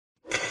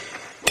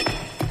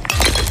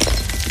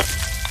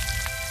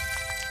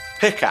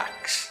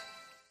Pickaxe.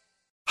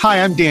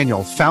 Hi, I'm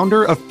Daniel,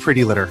 founder of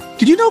Pretty Litter.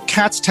 Did you know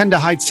cats tend to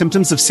hide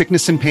symptoms of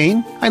sickness and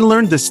pain? I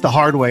learned this the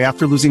hard way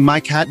after losing my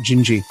cat,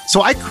 Gingy.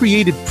 So I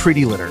created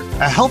Pretty Litter,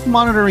 a health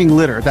monitoring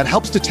litter that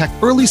helps detect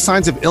early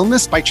signs of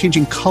illness by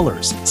changing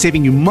colors,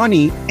 saving you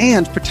money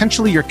and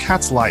potentially your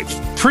cat's life.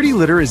 Pretty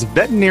Litter is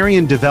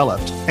veterinarian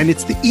developed, and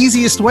it's the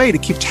easiest way to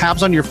keep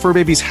tabs on your fur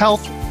baby's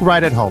health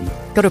right at home.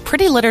 Go to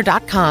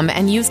prettylitter.com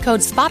and use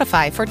code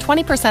SPOTIFY for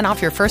 20% off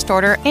your first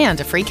order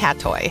and a free cat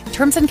toy.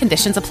 Terms and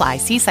conditions apply.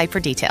 See site for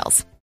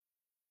details.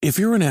 If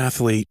you're an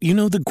athlete, you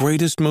know the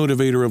greatest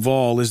motivator of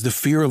all is the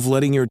fear of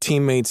letting your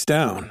teammates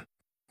down.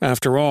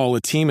 After all,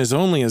 a team is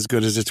only as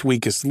good as its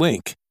weakest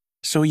link.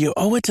 So you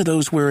owe it to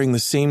those wearing the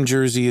same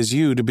jersey as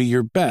you to be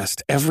your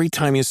best every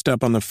time you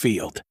step on the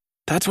field.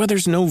 That's why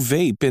there's no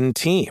vape in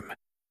team.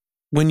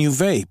 When you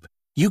vape,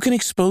 you can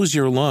expose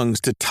your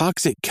lungs to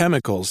toxic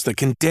chemicals that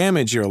can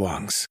damage your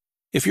lungs.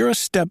 If you're a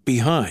step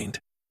behind,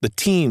 the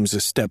team's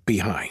a step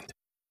behind.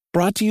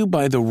 Brought to you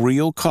by The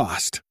Real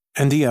Cost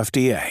and the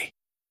FDA.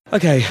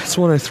 Okay, it's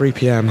 1:03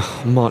 p.m,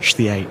 March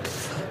the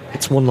 8th.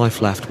 It's One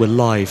Life Left. We're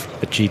live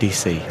at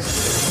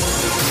GDC.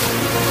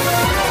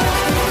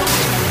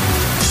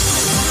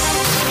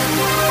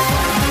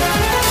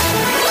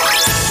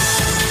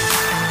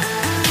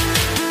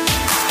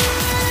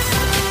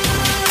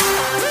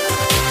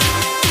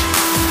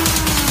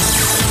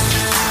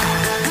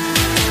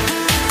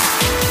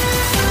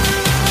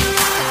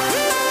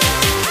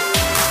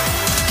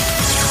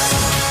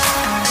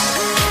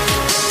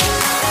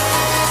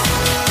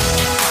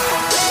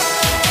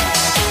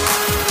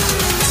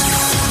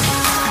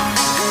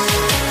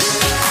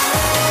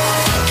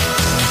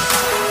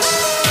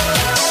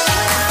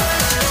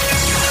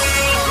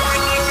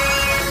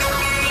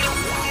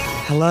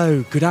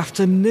 Hello, good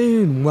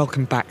afternoon.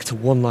 Welcome back to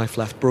One Life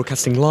Left,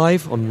 broadcasting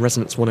live on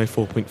Resonance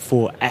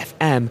 104.4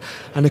 FM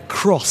and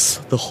across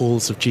the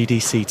halls of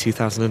GDC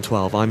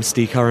 2012. I'm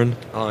Steve Curran.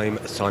 I'm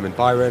Simon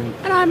Byron.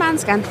 And I'm Anne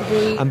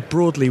Scantherby. And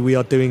broadly, we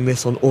are doing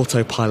this on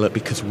autopilot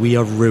because we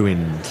are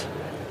ruined.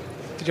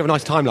 Did you have a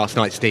nice time last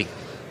night, Steve?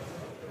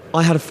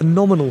 I had a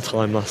phenomenal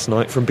time last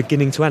night from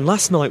beginning to end.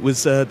 Last night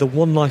was the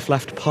One Life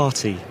Left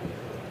party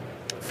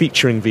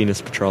featuring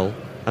Venus Patrol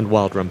and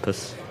Wild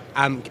Rumpus.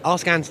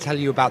 Ask Anne to tell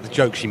you about the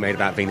joke she made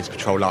about Venus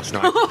Patrol last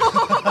night.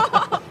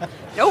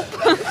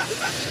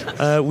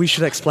 Nope. We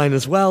should explain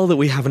as well that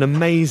we have an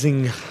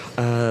amazing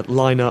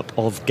lineup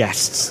of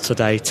guests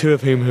today, two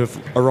of whom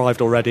have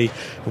arrived already,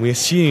 and we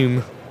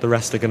assume the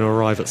rest are going to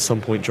arrive at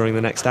some point during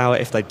the next hour.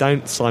 If they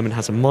don't, Simon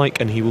has a mic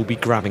and he will be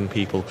grabbing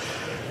people.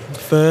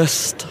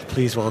 First,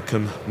 please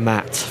welcome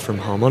Matt from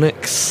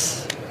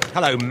Harmonix.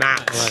 Hello,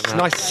 Matt. Hello, Matt.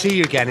 Nice to see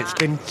you again. It's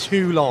been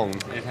too long.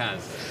 It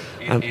has.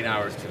 8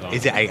 hours too long.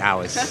 Is it 8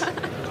 hours?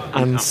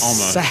 And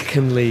Almost.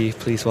 Secondly,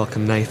 please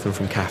welcome Nathan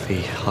from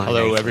Cafe. Hi,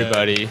 Hello, Nathan.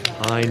 everybody.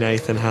 Hi,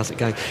 Nathan. How's it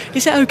going?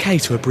 Is it okay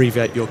to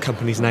abbreviate your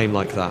company's name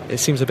like that? It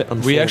seems a bit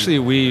unformed.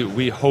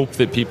 We hope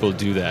that people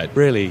do that.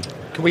 Really?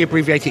 Can we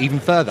abbreviate it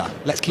even further?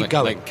 Let's keep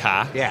going. Like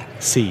Ka? Yeah.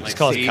 C. Just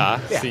call it C. Ka?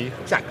 Yeah, C?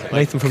 exactly.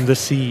 Nathan from the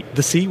C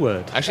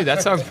word. Actually,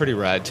 that sounds pretty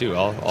rad, too.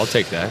 I'll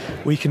take that.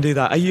 We can do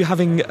that. Are you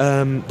having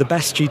the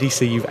best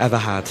GDC you've ever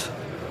had?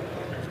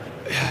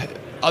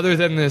 Other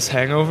than this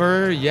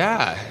hangover,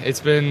 yeah.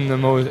 It's been the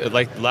most...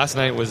 Like, last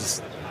night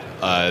was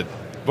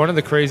one of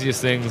the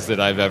craziest things that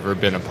I've ever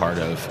been a part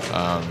of.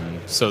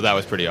 So that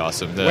was pretty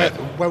awesome.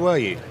 Where were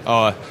you?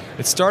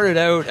 It started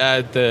out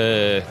at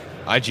the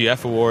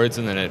IGF Awards,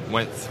 and then it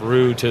went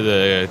through to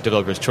the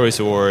Developers' Choice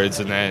Awards,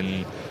 and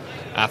then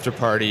after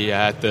party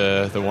at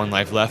the One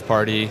Life Left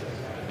party,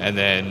 and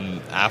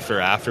then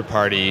after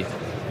party,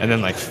 and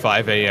then like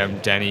 5 a.m.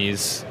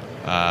 Denny's.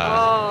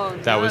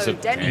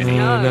 Denny's,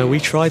 No, we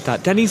tried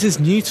that. Denny's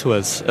is new to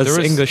us as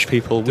English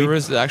people. There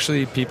was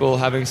actually people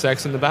having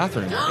sex in the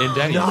bathroom in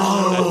Denny's at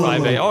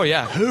 5 a.m. Oh,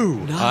 yeah. Who?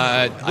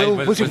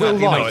 Was it Will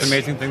the Wright? most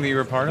amazing thing that you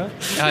were part of?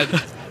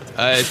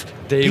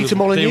 Peter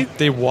Molyneux?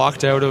 They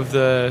walked out of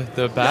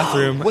the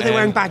bathroom. Were they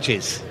wearing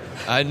badges?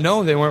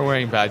 No, they weren't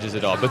wearing badges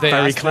at all. But they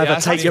Very asked, clever. They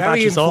asked Take me- your Very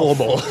badges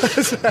informal.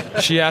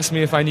 She asked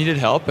me if I needed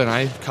help, and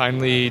I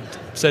kindly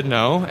said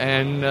no,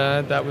 and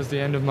that was the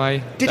end of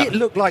my... Did it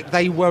look like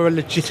they were a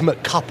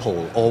legitimate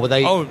couple, or were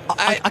they... Oh,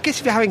 I guess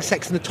if you're having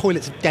sex in the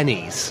toilets of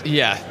Denny's...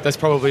 Yeah, that's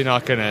probably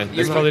not gonna...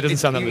 This probably doesn't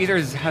sound that You much...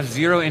 either have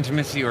zero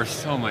intimacy or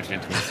so much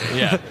intimacy.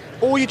 Yeah.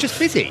 Or you're just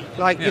busy.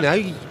 Like, you know,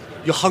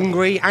 you're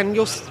hungry and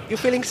you're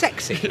feeling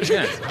sexy.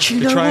 Yeah. Do you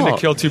You're know trying what?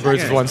 to kill two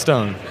birds with one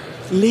stone.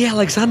 Lee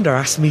Alexander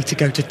asked me to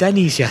go to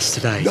Denny's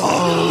yesterday.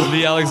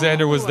 Lee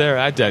Alexander was there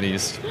at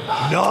Denny's.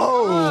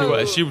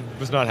 No! She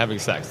was not having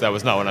sex. That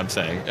was not what I'm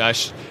saying.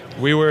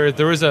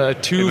 There was a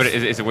two... But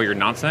is it what you're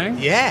not saying?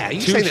 Yeah, are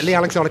you saying that Lee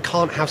Alexander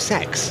can't have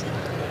sex?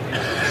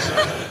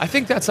 I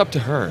think that's up to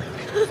her.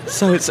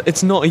 So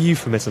it's not a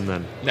euphemism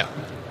then? No.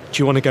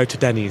 Do you want to go to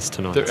Denny's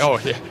tonight?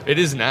 Yeah, it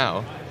is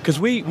now. Because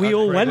we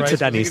all went to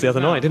Denny's the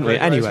other night, didn't we?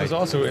 Greg Rice Anyway. was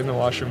also in the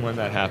washroom when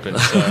that happened,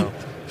 so...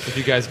 If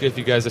you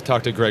guys have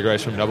talked to Greg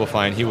Rice from Double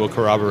Fine, he will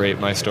corroborate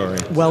my story.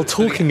 Well,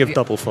 talking of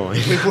Double Fine.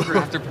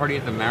 After party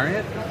at the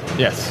Marriott?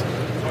 Yes.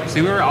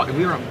 See, we were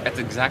at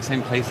the exact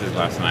same places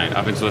last night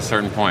up until a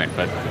certain point,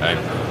 but I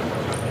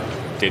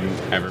didn't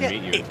ever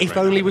meet you. If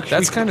only we could.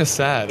 That's kind of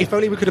sad. If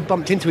only we could have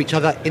bumped into each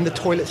other in the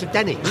toilets of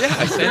Denny.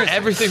 Yes, and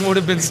everything would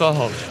have been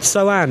solved.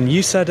 So, Anne,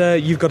 you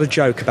said you've got a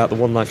joke about the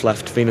One Life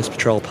Left Venus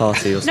Patrol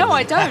party or something. No,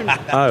 I don't.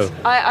 Oh.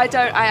 I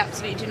don't. I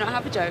absolutely do not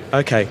have a joke.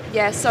 Okay,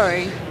 Yeah,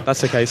 sorry.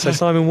 that's okay. So,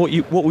 Simon,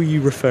 what were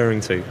you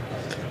referring to?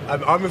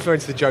 I'm referring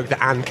to the joke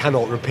that Anne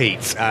cannot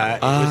repeat.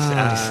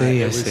 I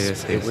see.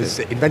 It was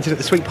invented at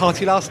the Sweet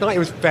Party last night. It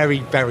was very,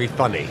 very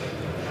funny.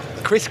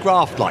 Chris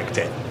Graft liked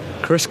it.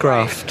 Chris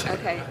Graft.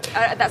 Okay.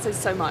 That says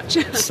so much.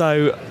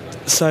 So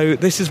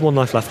this is One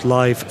Life Left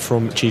live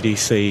from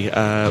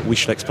GDC. We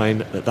should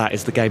explain that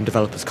is the Game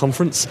Developers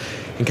Conference.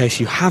 In case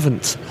you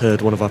haven't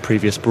heard one of our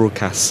previous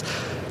broadcasts,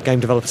 Game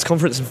Developers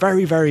Conference,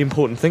 very, very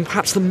important thing,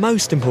 perhaps the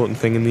most important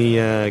thing in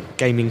the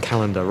gaming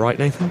calendar, right,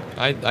 Nathan?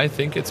 I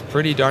think it's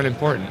pretty darn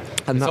important.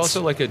 And it's that's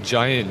also like a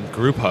giant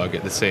group hug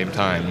at the same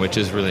time, which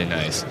is really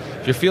nice.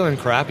 If you're feeling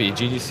crappy,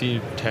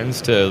 GDC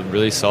tends to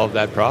really solve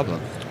that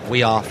problem.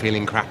 We are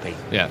feeling crappy.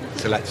 Yeah.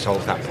 So let's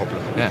solve that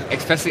problem. Yeah.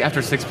 Especially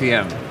after 6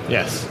 p.m.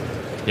 Yes.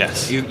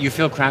 Yes. You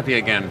feel crappy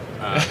again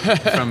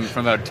from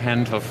about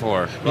 10 till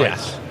 4.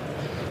 Yes.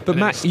 But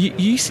Matt,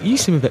 you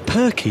seem a bit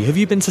perky. Have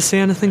you been to see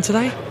anything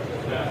today?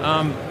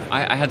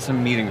 I had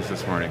some meetings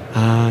this morning.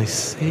 I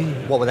see.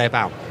 What were they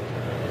about?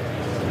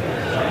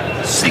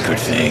 Secret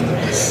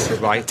things.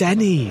 Right.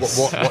 Denny's.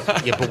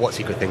 What? Yeah, but what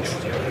secret things?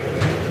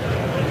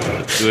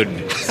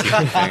 Good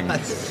secret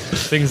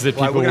things. Things that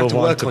Right, people we're going will to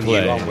want work to on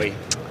play. you, aren't we?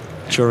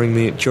 During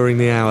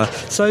the hour.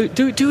 So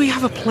do we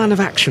have a plan of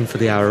action for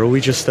the hour, or are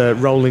we just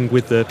rolling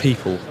with the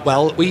people?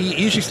 Well, we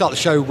usually start the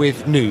show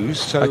with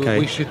news, so Okay.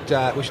 we should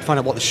find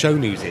out what the show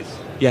news is.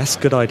 Yes,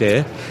 good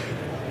idea.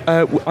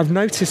 I've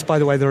noticed, by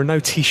the way, there are no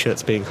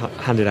T-shirts being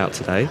handed out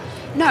today.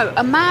 No,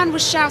 a man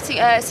was shouting.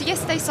 So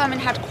yesterday, Simon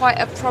had quite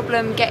a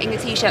problem getting a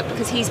T-shirt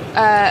because he's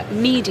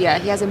media.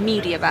 He has a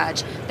media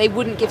badge. They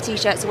wouldn't give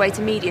T-shirts away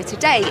to media.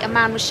 Today, a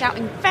man was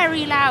shouting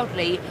very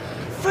loudly,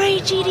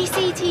 "Free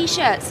GDC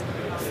T-shirts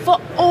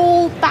for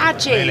all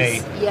badges."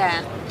 Really?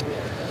 Yeah,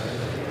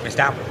 Missed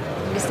out.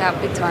 missed out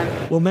big time.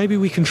 Well, maybe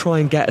we can try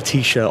and get a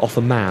T-shirt off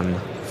a man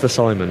for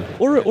Simon,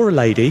 or a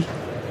lady,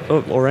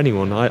 or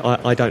anyone.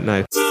 I don't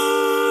know.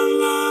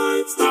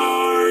 Sunlight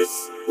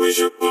stars, wish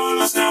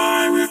upon a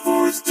sky we're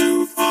forced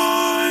to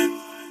find.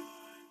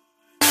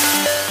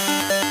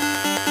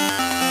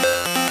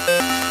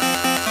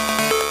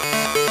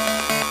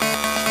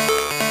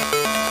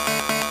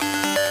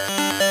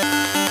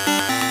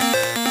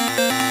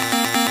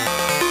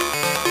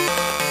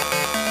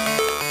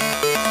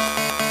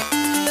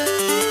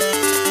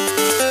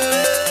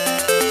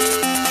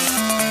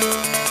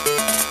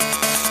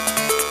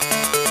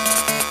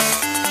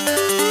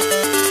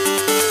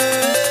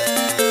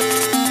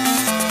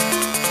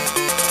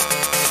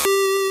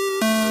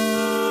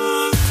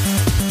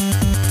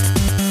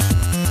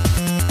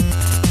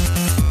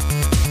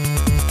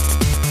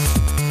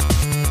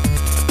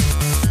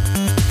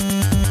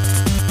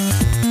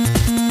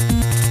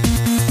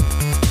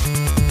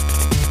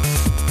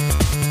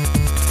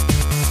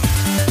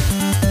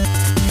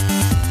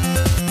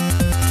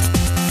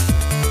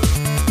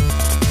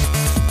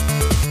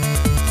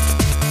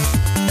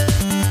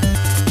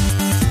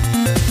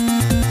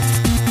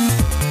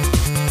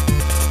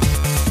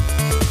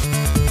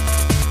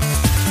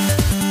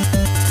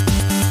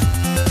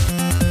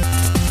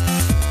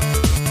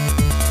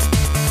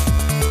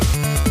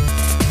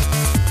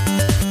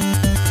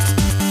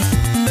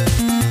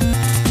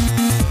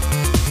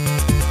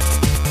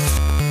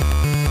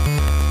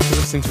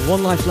 Listening to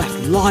One Life Left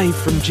live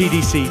from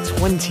GDC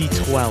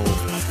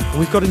 2012. And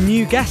we've got a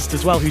new guest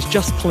as well who's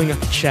just pulling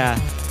up a chair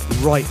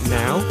right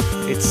now.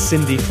 It's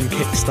Cindy from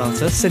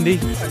Kickstarter. Cindy,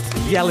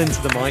 yell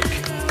into the mic.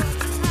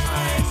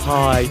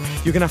 Hi.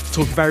 You're going to have to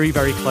talk very,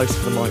 very close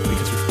to the mic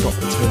because we've got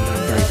to turn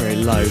down very, very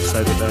low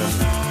so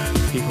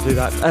that people do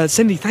that.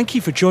 Cindy, thank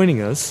you for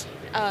joining us.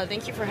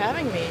 Thank you for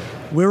having me.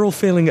 We're all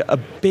feeling a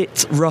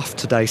bit rough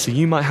today, so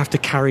you might have to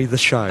carry the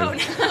show.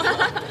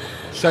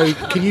 So,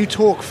 can you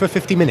talk for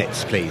 50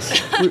 minutes,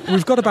 please?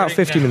 We've got about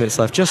 50 minutes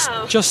left. Just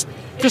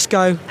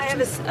go. I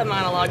have a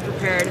monologue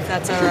prepared, if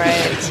that's all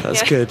right.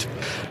 That's good.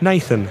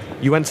 Nathan,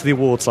 you went to the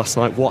awards last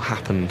night. What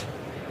happened?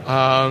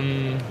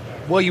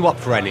 Were you up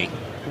for any?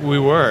 We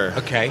were.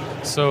 Okay.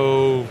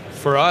 So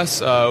for us,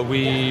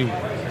 we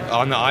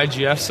on the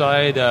IGF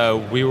side,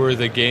 we were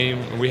the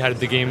game. We had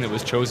the game that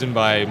was chosen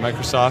by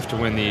Microsoft to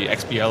win the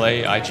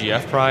XBLA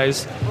IGF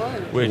prize,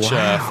 which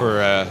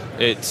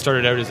it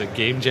started out as a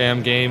game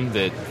jam game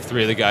that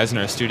 3 of the guys in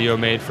our studio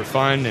made for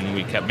fun, and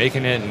we kept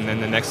making it. And then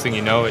the next thing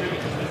you know, it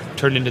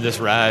turned into this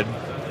rad,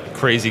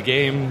 crazy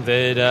game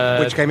that.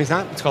 Which game is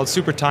that? It's called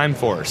Super Time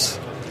Force,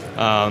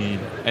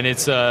 and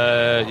it's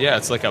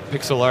it's like a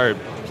pixel art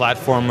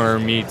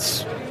platformer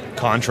meets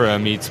Contra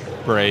meets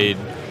Braid,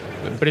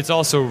 but it's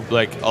also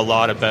like a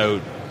lot about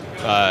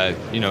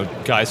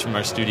guys from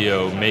our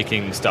studio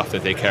making stuff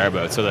that they care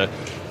about. So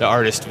the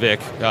artist Vic,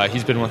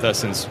 he's been with us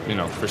since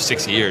for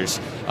 6 years,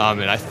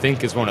 and I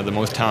think is one of the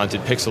most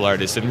talented pixel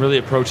artists, and really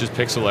approaches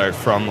pixel art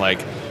from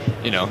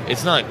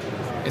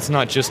it's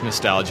not just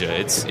nostalgia.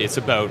 It's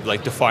about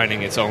like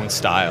defining its own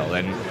style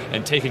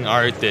and taking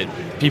art that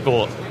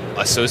people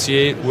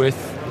associate with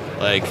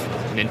like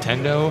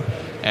Nintendo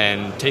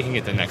and taking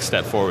it the next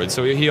step forward.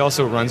 So he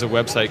also runs a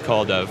website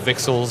called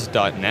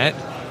Vixels.net,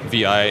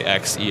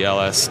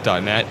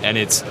 VIXELS.net, and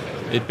it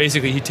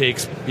basically he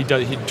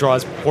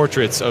draws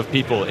portraits of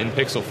people in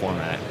pixel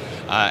format,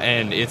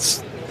 and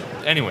it's.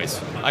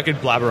 Anyways, I could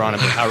blabber on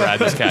about how rad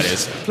this cat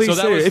is. Please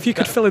do. If you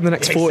could fill in the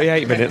next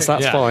 48 minutes,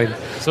 that's fine.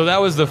 So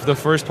that was the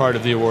first part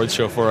of the awards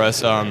show for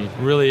us.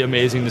 Really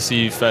amazing to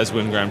see Fez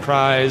win Grand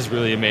Prize.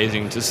 Really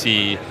amazing to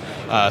see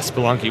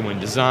Spelunky win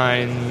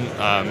design.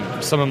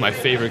 Some of my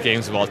favorite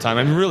games of all time.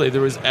 I mean, really,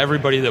 there was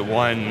everybody that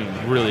won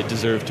really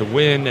deserved to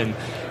win and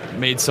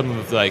made some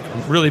of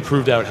really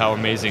proved out how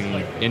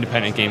amazing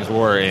independent games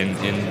were in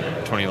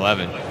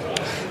 2011.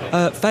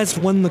 Fez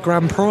won the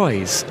grand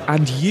prize,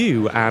 and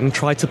you, Anne,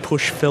 tried to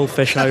push Phil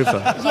Fish over.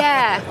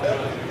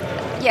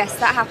 Yes,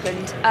 that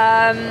happened.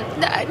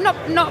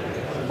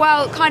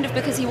 Kind of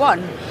because he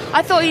won.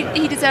 I thought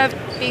he deserved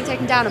being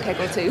taken down a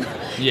peg or two.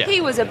 Yeah. He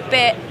was a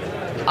bit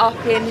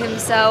up in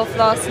himself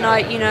last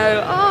night,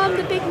 I'm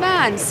the big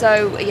man.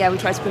 So, we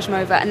tried to push him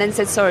over and then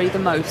said sorry the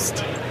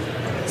most.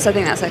 So I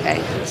think that's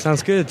okay.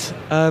 Sounds good.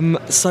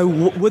 So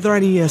were there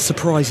any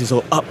surprises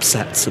or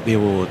upsets at the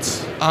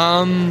awards?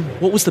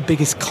 What was the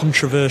biggest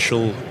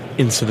controversial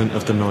incident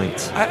of the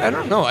night? I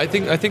don't know. I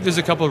think there's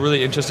a couple of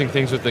really interesting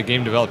things with the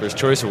Game Developers'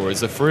 Choice Awards.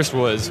 The first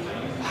was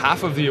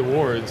half of the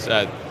awards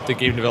at the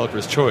Game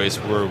Developers' Choice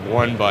were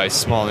won by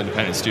small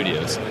independent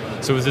studios.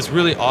 So it was this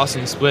really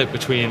awesome split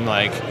between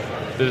the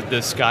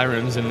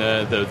Skyrims and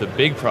the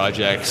big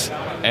projects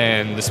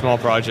and the small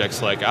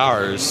projects like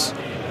ours,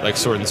 like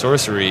Sword and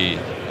Sorcery,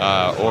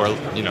 or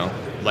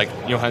like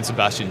Johann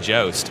Sebastian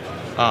Joust,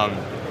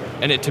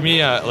 and it to me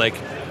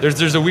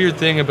there's a weird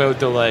thing about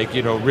the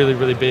really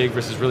really big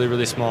versus really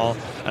really small,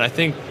 and I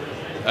think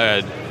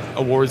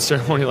awards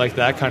ceremony like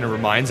that kind of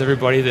reminds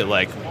everybody that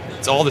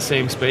it's all the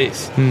same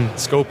space.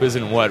 Scope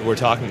isn't what we're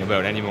talking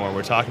about anymore.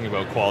 We're talking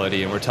about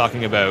quality, and we're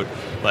talking about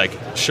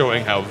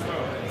showing how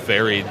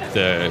varied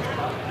the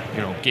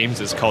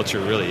games' culture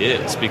really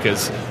is,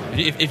 because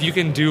if you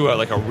can do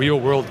a real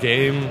world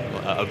game,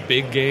 a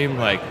big game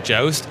like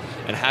Joust,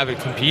 and have it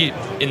compete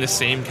in the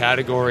same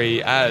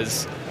category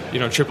as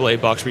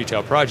AAA box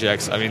retail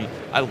projects, I mean,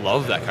 I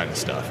love that kind of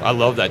stuff. I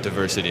love that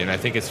diversity, and I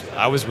think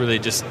I was really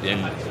just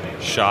in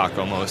shock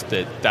almost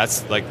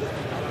that's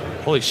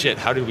holy shit,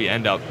 how did we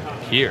end up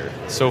here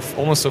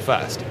almost so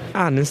fast?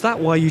 Anne, is that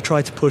why you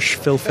tried to push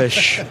Phil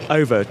Fish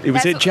over?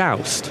 Was it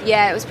Joust?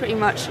 Yeah, it was pretty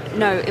much...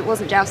 No, it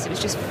wasn't Joust, it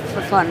was just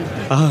for fun.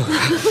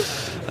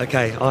 Oh,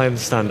 okay, I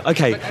understand.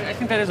 Okay. I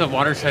think that is a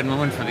watershed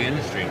moment for the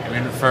industry. I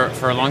mean,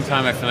 for a long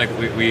time, I feel like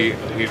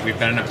we've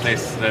been in a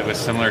place that was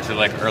similar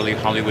to early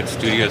Hollywood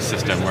studios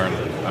system where,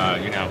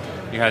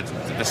 you had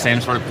the same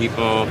sort of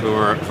people who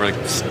were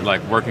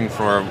working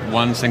for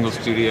one single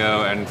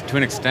studio, and to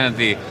an extent,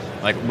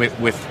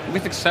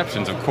 with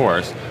exceptions, of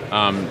course,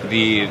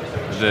 the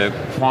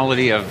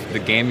quality of the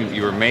game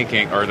you were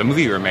making or the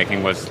movie you were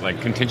making was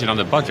contingent on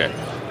the budget,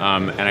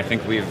 and I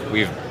think we've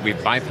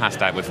bypassed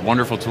that with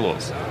wonderful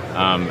tools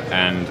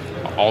and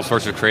all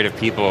sorts of creative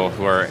people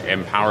who are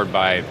empowered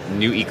by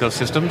new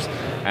ecosystems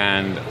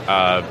and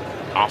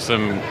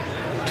awesome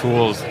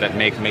tools that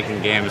make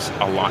making games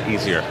a lot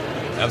easier.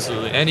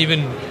 Absolutely, and even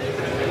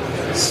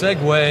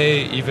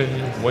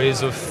segue,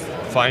 ways of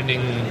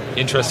finding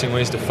interesting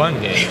ways to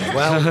fund games.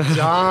 Well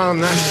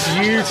done, that's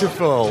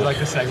beautiful. Do you like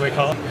the segue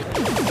call?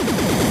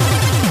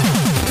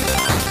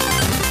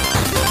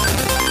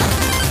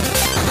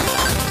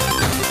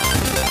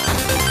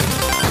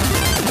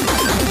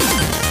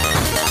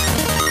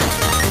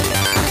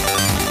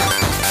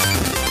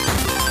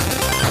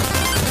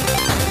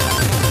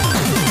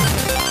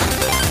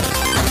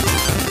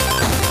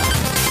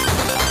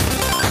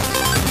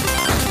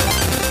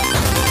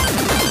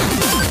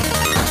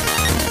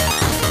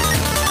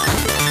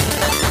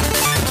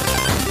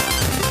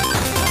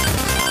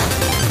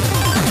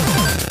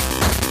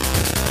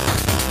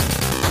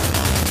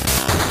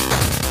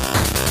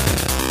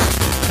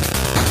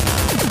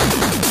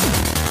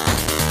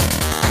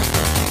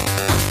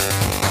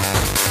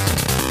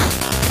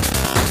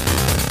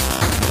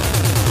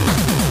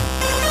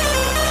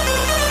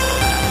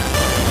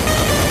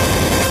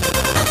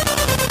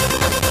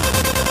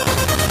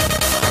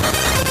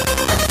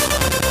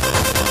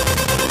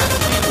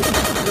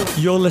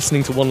 You're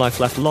listening to One Life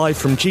Left live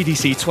from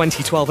GDC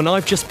 2012, and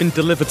I've just been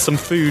delivered some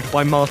food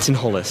by Martin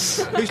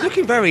Hollis. Who's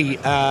looking very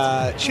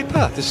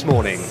chipper this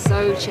morning.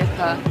 So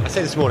chipper. I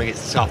say this morning,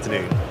 it's this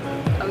afternoon.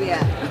 Oh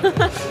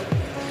yeah.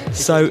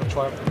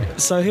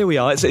 So here we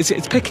are.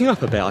 It's picking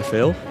up a bit, I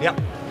feel. Yep.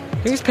 I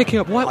think it's picking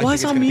up. Why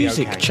has our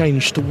music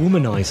changed to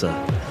Womanizer?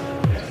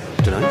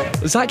 don't know.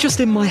 Is that just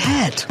in my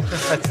head?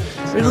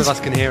 None of us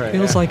can hear it.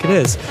 Feels like it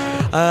is.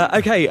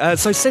 Okay,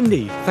 so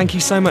Cindy, thank you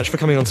so much for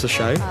coming onto the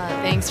show.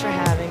 Thanks for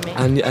having me.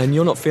 And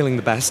you're not feeling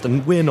the best,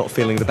 and we're not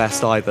feeling the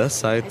best either.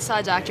 So I saw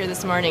a doctor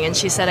this morning, and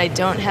she said I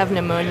don't have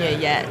pneumonia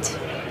yet.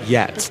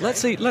 let's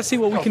see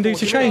what we can do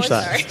to change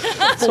that.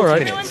 It's all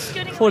right.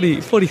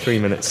 43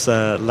 minutes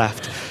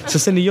left. So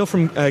Cindy, you're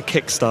from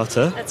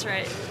Kickstarter. That's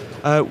right.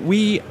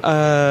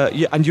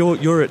 And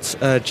you're at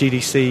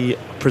GDC.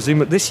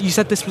 Presumably, you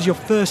said this was your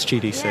first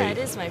GDC. Yeah, it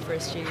is my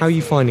first GDC. How are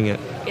you finding it?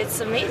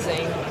 It's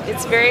amazing.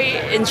 It's very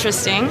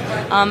interesting.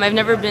 I've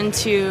never been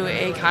to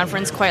a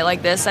conference quite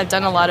like this. I've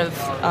done a lot of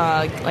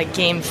like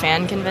game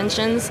fan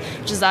conventions,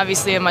 which is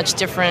obviously a much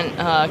different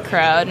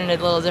crowd and a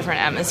little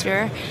different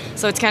atmosphere.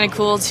 So it's kind of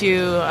cool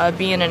to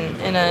be in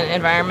an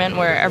environment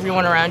where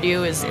everyone around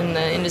you is in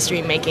the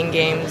industry making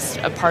games,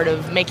 a part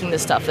of making the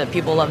stuff that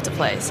people love to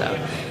play. So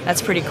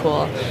that's pretty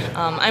cool.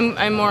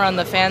 I'm more on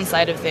the fan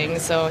side of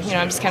things, so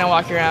I'm just kind of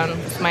walking around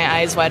with my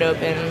eyes wide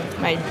open,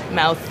 my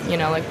mouth,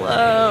 like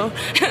whoa.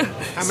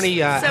 How many?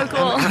 So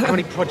cool. How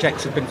many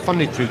projects have been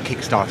funded through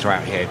Kickstarter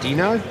out here? Do you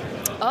know?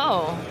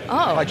 Oh.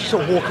 Like, you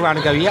sort of walk around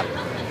and go, "Yep,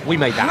 we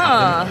made that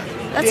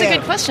happen." That's a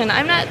good question.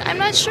 I'm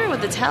not sure what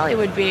the tally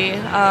would be.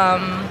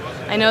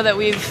 I know that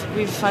we've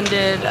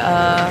funded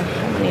how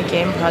many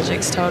game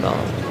projects total?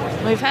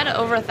 We've had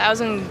over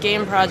 1,000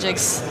 game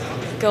projects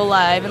go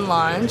live and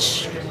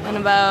launch, and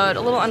about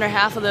a little under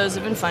half of those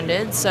have been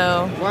funded.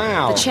 So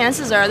wow. The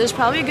chances are there's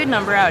probably a good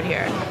number out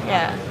here.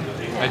 Yeah.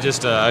 I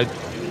just I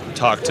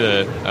talked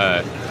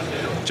to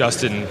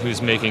Justin,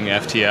 who's making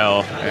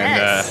FTL, and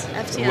Yes,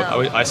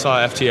 FTL. I saw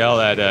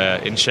FTL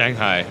at in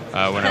Shanghai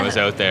when I was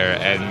out there,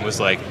 and was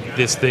like,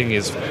 this thing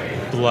is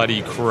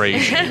bloody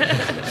crazy.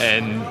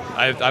 And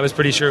I was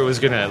pretty sure it was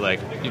gonna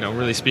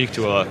really speak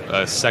to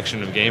a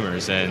section of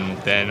gamers, and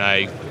then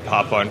I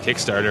hop on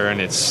Kickstarter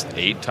and it's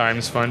 8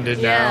 times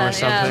funded now or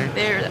something. Yeah,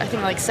 they're I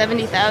think like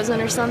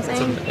 70,000 or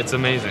something. It's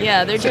amazing.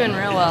 Yeah, they're doing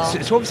real well.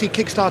 So obviously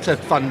Kickstarter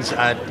funds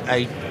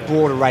a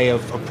broad array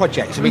of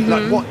projects. I mean,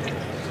 like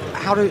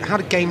how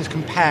do games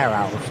compare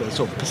out of the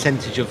sort of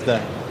percentage of the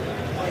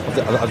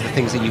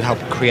things that you help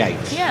create?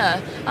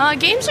 Yeah,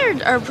 games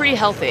are pretty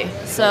healthy.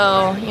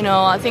 So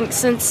I think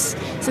since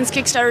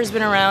Kickstarter's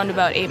been around,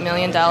 about $8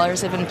 million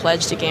have been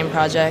pledged to game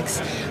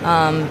projects.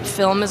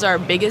 Film is our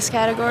biggest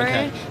category.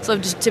 Okay. So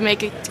just to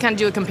kind of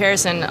do a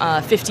comparison,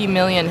 50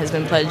 million has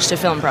been pledged to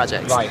film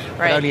projects. Right.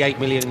 But only 8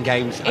 million in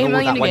games. And 8 all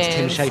million that went to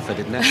Tim games. Schafer,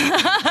 didn't it?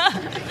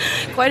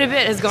 Quite a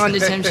bit has gone to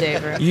Tim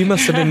Schafer. You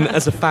must have been,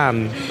 as a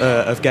fan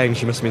of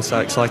games, you must have been so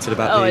excited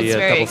about the it's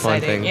very Double Fine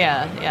exciting. thing.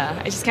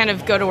 Yeah. I just kind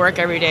of go to work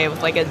every day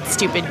with like a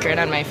stupid grin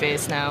on my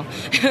face now.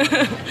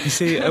 You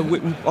see,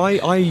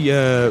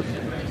 I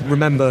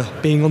remember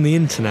being on the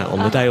internet on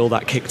the day all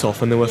that kicked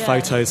off, and there were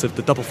photos of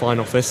the Double Fine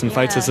office and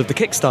photos of the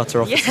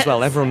Kickstarter office as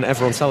well.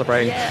 Everyone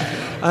celebrating.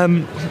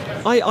 Yeah.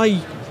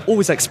 I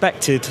always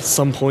expected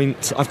some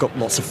point, I've got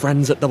lots of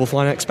friends at Double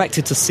Fine, I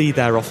expected to see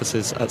their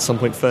offices at some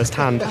point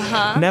firsthand.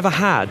 Never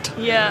had.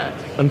 Yeah.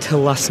 Until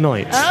last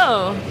night.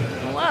 Oh,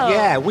 wow.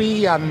 Yeah,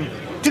 we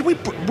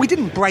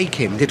didn't break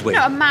in, did we?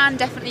 No, a man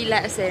definitely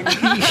let us in.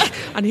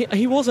 And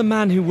he was a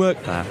man who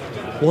worked there,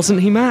 wasn't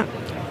he, Matt?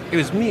 It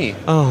was me.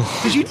 Oh.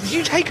 Did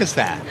you take us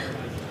there?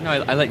 No,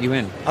 I let you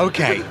in.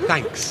 Okay,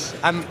 thanks.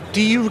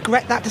 Do you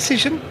regret that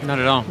decision? Not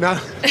at all. No.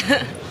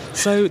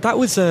 So that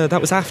was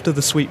after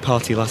the sweet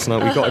party last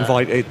night. We got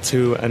invited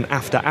to an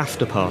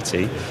after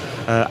party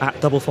at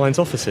Double Fine's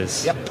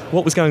offices. Yep.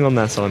 What was going on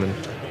there, Simon?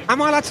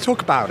 Am I allowed to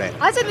talk about it?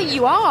 I don't think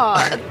you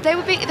are. They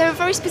were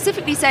very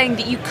specifically saying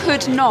that you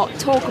could not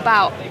talk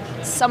about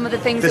some of the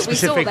things that we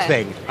saw there. The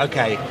specific thing.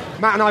 Okay.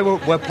 Matt and I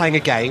were playing a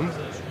game,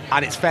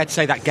 and it's fair to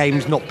say that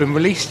game's not been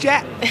released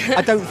yet.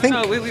 I don't think.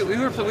 No, we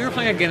were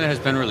playing a game that has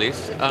been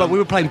released. But we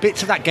were playing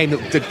bits of that game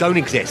that don't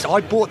exist.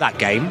 I bought that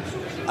game.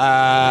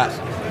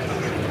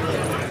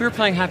 We were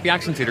playing Happy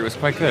Action Theater. It was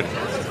quite good.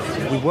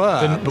 We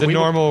were. The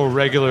normal,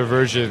 regular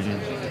version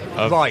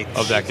of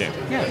that game.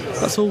 Yeah.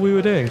 That's all we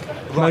were doing.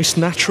 Most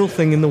natural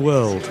thing in the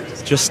world.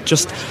 Just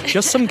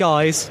some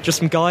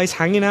guys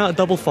hanging out at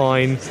Double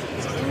Fine,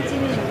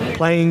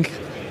 playing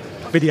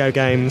video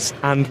games.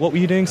 And what were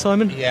you doing,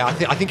 Simon? Yeah,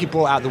 I think you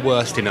brought out the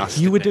worst in us.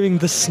 You were doing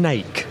the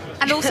snake.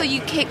 And also you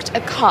kicked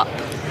a cup.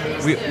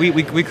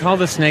 We call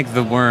the snake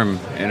the worm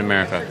in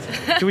America.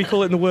 Do we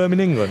call it the worm in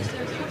England?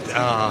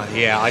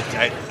 Yeah.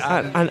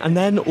 And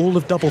then all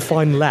of Double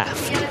Fine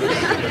left.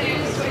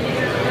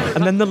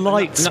 And then the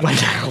lights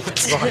went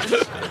out.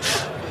 Right.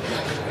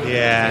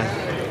 Yeah.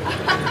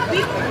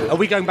 Are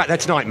we going back there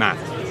tonight, Matt?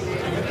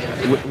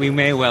 We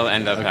may well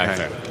end up back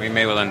there. We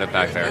may well end up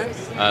back there.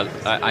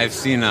 I've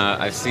seen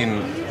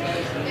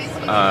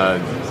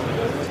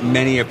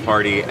many a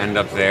party end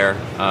up there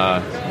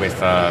with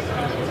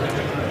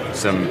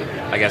some.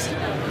 I guess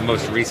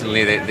most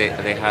recently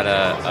they had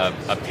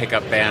a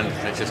pickup band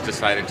that just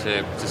decided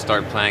to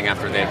start playing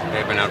after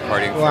they've been out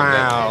partying for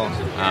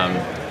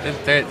a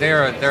bit.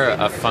 They're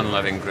a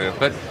fun-loving group,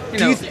 but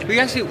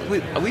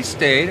we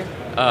stayed.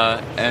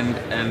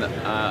 and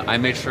I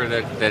made sure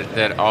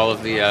that all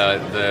of the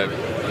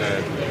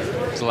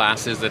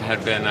glasses that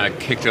had been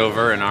kicked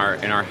over in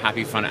our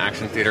happy fun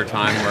action theater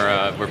time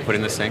were put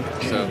in the sink.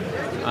 So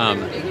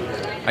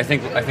I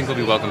think we'll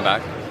be welcome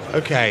back.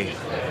 Okay.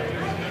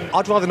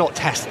 I'd rather not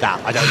test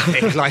that, I don't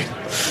think. Like,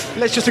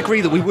 let's just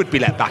agree that we would be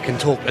let back and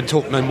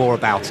talk no more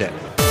about it.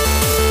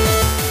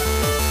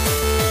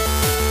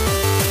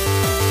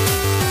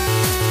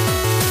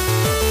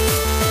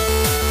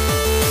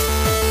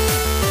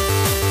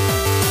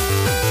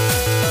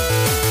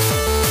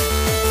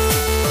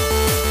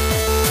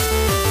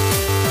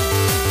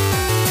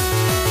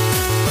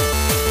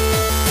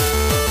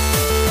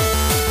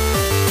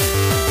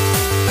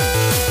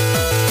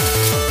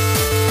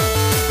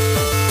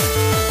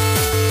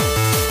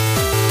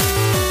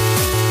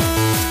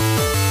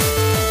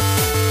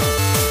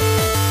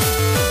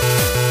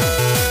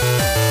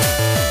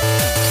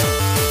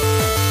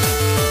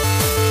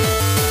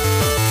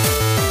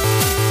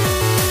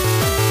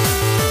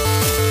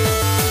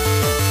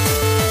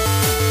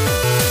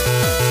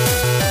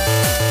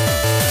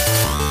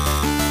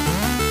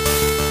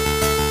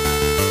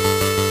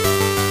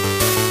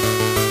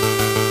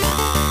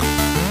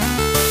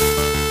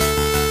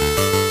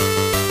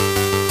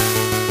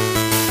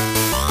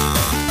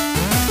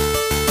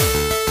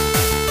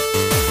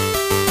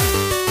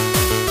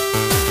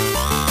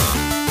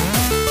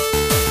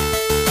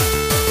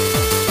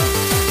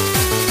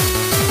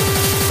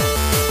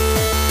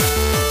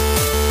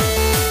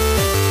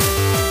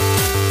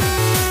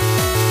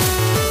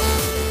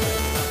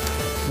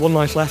 One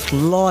Life Left,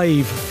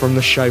 live from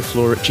the show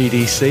floor at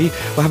GDC.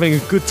 We're having a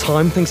good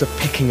time. Things are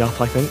picking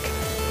up, I think.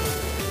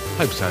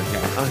 Hope so, yeah.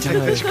 I don't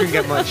know. Just couldn't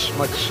get much.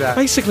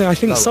 Basically, I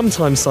think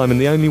sometimes, Simon,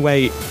 the only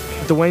way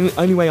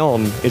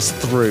on is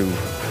through.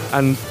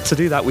 And to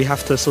do that, we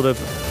have to sort of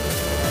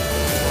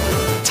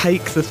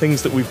take the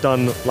things that we've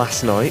done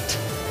last night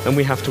and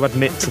we have to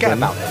admit to them. Forget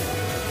about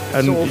it.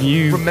 And sort of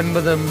you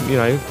remember them. You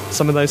know,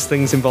 some of those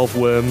things involve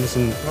worms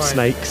and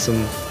snakes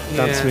and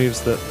dance moves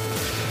that...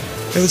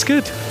 It was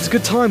good. It was a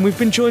good time. We've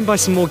been joined by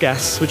some more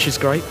guests, which is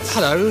great.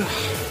 Hello.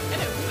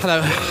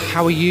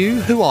 How are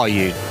you? Who are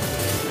you?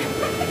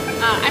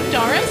 I'm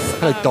Doris.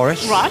 Hello,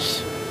 Doris.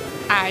 Rush.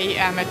 I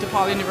am at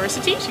DePaul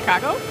University,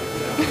 Chicago.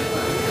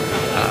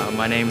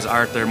 My name's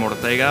Arthur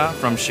Mortega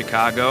from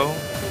Chicago,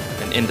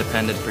 an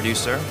independent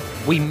producer.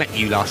 We met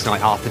you last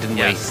night after, didn't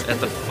we? Yes, at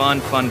the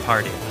fun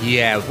party.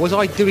 Yeah. Was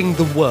I doing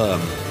the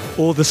worm?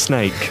 Or the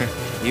snake?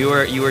 You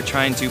were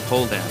trying to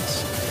pole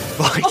dance.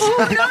 Right. Oh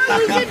no,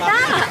 you did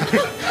that!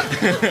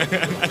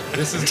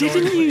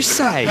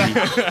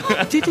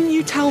 Didn't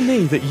you tell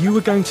me that you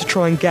were going to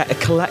try and get a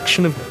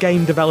collection of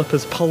game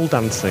developers pole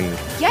dancing?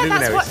 Yeah,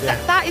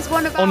 that is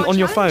one of our on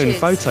your phone, challenges.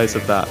 photos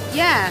of that.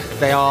 Yeah.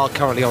 They are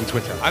currently on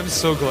Twitter. I'm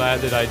so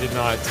glad that I did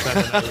not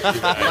spend the night with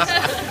you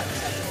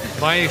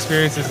guys. My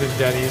experiences in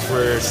Denny's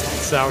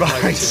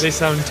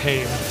sound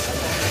tame.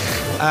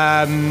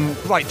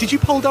 Right, did you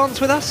pole dance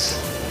with us?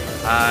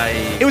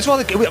 It was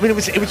rather. I mean, it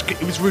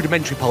was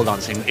rudimentary pole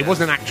dancing. It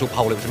wasn't an actual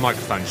pole. It was a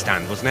microphone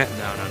stand, wasn't it?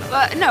 No.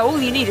 But no, all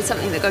you need is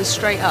something that goes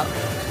straight up.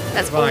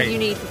 That's all you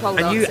need for pole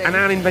dancing. And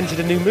Anne invented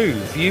a new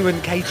move. You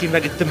and Katie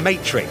invented the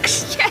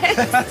Matrix. Yes.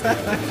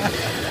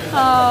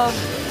 Oh.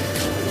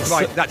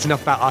 Right, that's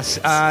enough about us.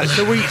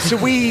 So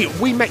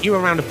we met you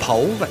around a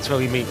pole. That's where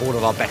we meet all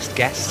of our best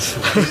guests.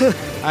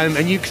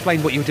 And you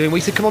explained what you were doing. We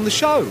said, come on the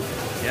show.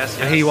 Yes.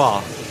 And here you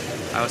are.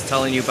 I was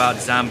telling you about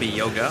zombie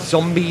yoga.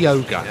 Zombie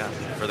yoga. Yeah,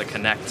 for the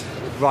Kinect.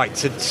 Right,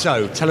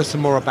 so tell us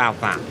some more about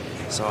that.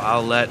 So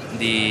I'll let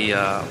the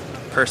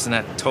person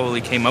that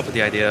totally came up with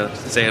the idea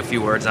say a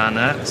few words on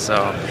that.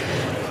 So,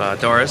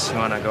 Doris, you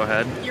want to go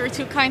ahead? You're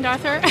too kind,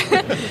 Arthur.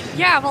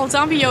 Yeah, well,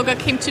 zombie yoga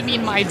came to me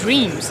in my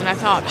dreams, and I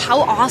thought, how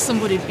awesome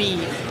would it be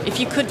if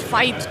you could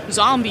fight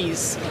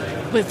zombies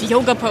with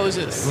yoga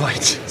poses?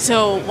 Right.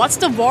 So what's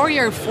the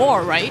warrior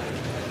for, right?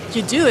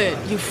 You do it.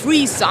 You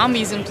freeze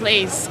zombies in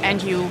place,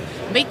 and you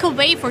make a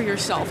way for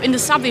yourself in the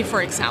subway,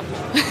 for example.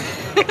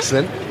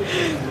 Excellent.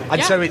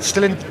 And so it's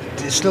still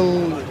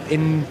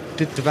in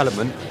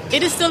development.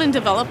 It is still in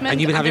development. And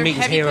you've been having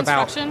meetings here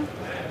about.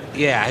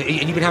 Yeah, and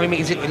you've been having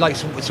meetings.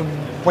 So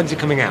when's it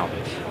coming out?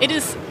 It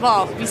is.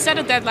 Well, we set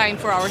a deadline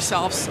for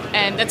ourselves,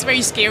 and that's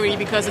very scary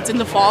because it's in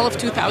the fall of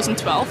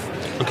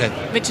 2012. Okay.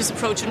 Which is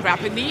approaching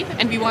rapidly,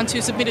 and we want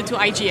to submit it to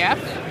IGF.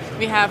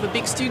 We have a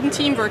big student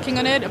team working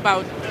on it,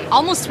 about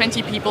almost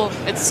 20 people.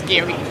 It's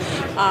scary.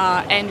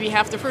 And we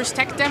have the first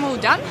tech demo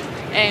done,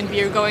 and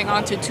we are going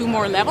on to 2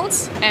 more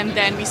levels, and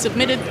then we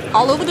submit it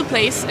all over the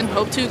place and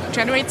hope to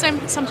generate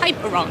some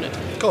hype around it.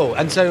 Cool.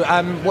 And so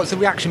what's the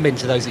reaction been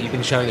to those that you've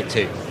been showing it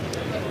to?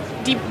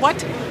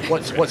 What?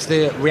 What's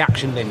the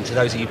reaction been to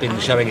those that you've been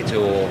showing it to,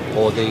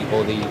 or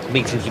the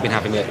meetings you've been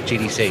having at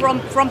GDC?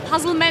 From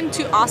puzzlement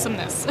to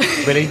awesomeness.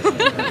 Really?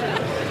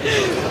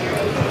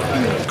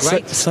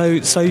 Great.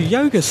 So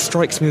yoga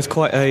strikes me as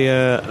quite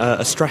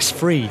a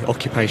stress-free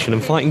occupation,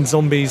 and fighting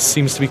zombies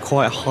seems to be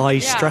quite a high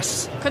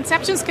stress.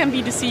 Conceptions can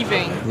be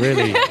deceiving.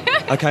 Really?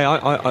 Okay,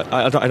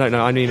 I don't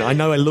know. I mean, I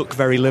know I look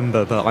very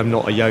limber, but I'm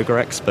not a yoga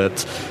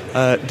expert.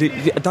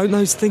 Don't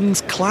those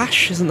things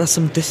clash? Isn't there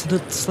some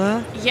dissonance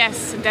there?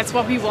 Yes, that's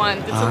what we want.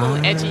 It's a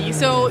little edgy.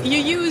 So you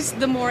use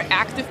the more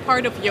active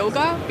part of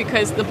yoga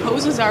because the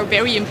poses are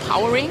very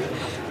empowering.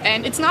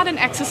 And it's not an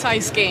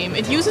exercise game.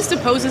 It uses the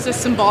poses as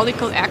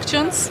symbolical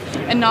actions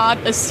and not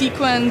a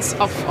sequence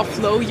of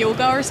flow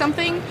yoga or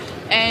something.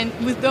 And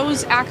with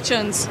those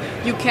actions,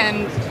 you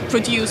can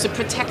produce a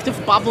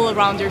protective bubble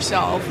around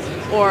yourself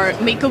or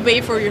make a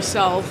way for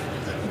yourself,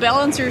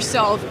 balance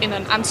yourself in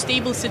an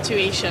unstable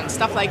situation,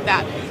 stuff like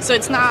that. So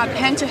it's not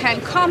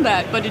hand-to-hand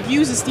combat, but it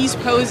uses these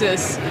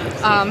poses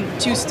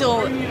to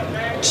still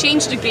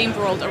change the game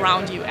world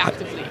around you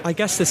actively. I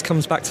guess this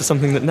comes back to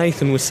something that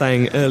Nathan was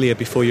saying earlier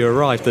before you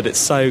arrived, that it's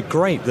so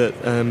great that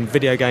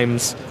video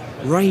games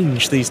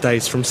range these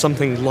days from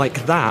something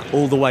like that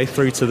all the way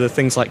through to the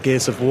things like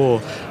Gears of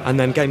War, and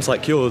then games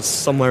like yours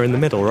somewhere in the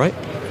middle, right?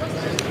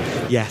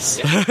 Yes.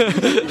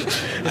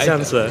 His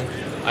answer.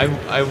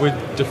 I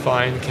would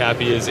define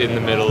Cappy as in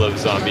the middle of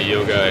Zombie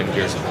Yoga and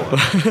Gears of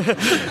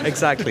War.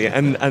 Exactly,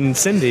 and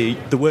Cindy,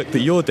 the work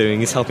that you're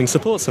doing is helping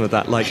support some of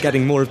that, like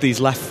getting more of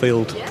these left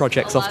field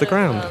projects off the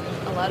ground.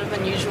 A lot of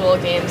unusual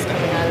games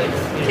coming out of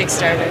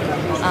Kickstarter.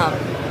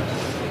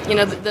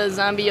 The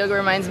Zombie Yoga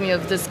reminds me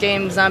of this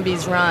game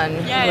Zombies Run,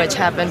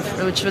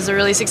 which was a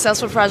really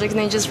successful project,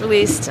 and they just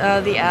released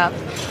the app,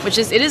 which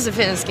is a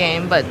fitness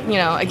game, but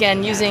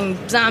again, using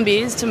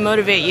zombies to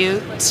motivate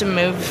you to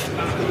move.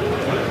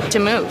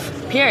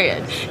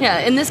 Period. Yeah,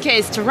 in this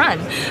case, to run.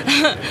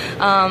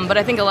 But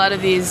I think a lot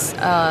of these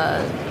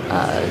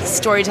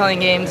storytelling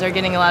games are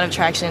getting a lot of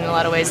traction in a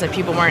lot of ways that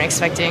people weren't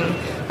expecting.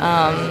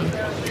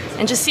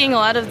 And just seeing a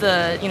lot of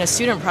the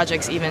student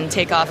projects even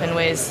take off in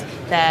ways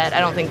that I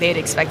don't think they'd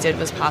expected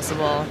was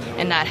possible,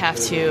 and not have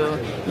to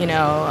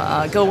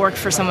go work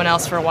for someone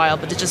else for a while,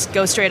 but to just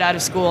go straight out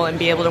of school and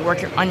be able to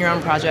work on your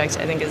own project,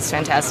 I think is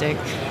fantastic.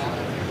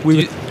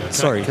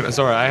 Sorry,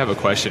 I have a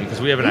question, because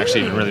we haven't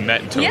actually even really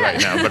met until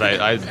right now, but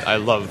I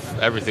love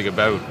everything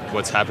about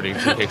what's happening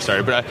through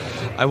Kickstarter. But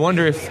I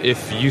wonder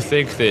if you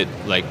think that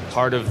like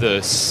part of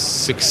the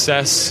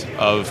success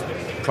of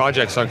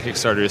projects on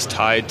Kickstarter is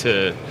tied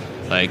to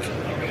like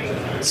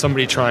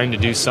somebody trying to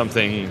do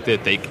something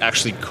that they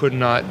actually could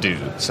not do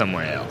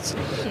somewhere else.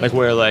 Like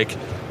where like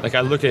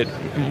I look at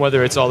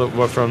whether it's all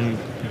the, from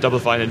Double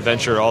Fine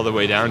Adventure all the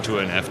way down to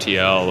an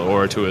FTL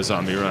or to a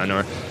Zombie Run,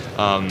 or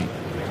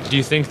do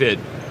you think that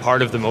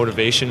part of the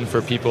motivation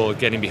for people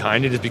getting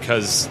behind it is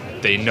because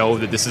they know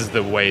that this is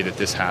the way that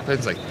this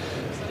happens? Like,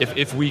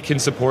 if we can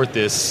support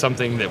this,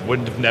 something that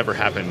wouldn't have never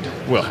happened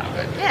will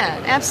happen. Yeah,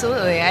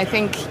 absolutely. I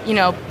think,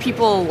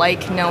 people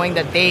like knowing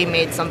that they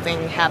made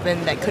something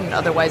happen that couldn't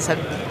otherwise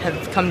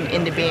have come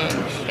into being.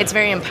 It's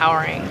very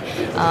empowering.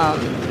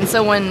 And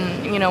so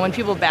when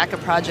people back a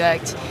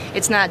project,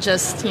 it's not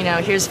just,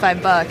 here's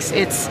 $5.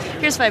 It's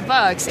here's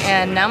 $5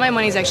 and now my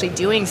money's actually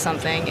doing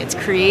something. It's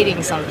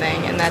creating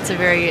something, and that's a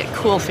very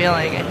cool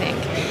feeling, I think.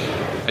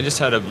 I just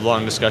had a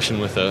long discussion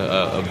with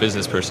a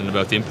business person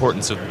about the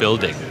importance of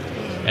building.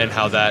 And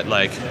how that,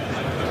 like,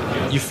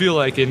 you feel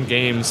like in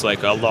games,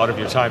 like, a lot of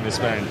your time is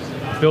spent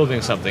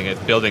building something. It's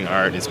building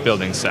art, it's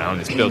building sound,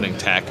 it's building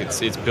tech,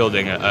 it's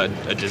building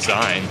a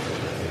design.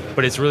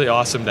 But it's really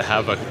awesome to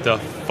have the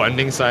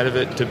funding side of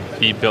it to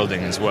be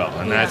building as well.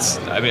 And that's,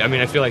 I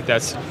mean, I feel like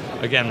that's,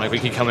 again, like, we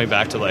keep coming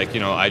back to, like,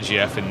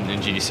 IGF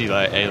and GDC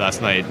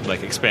last night,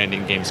 like,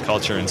 expanding games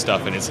culture and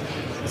stuff. And it's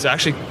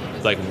actually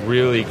like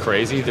really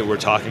crazy that we're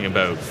talking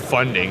about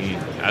funding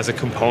as a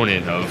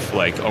component of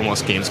like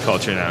almost games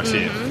culture now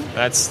too.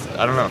 That's,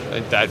 I don't know,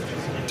 that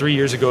 3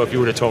 years ago, if you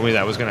would have told me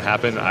that was going to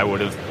happen, I would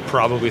have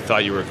probably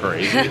thought you were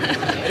crazy.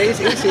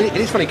 It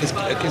is funny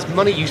because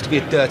money used to be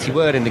a dirty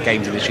word in the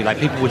games industry. Like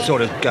people would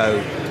sort of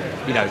go,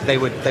 they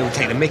would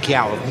take the mickey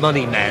out of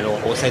money men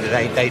or say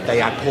that they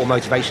had poor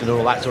motivation and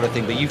all that sort of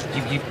thing. But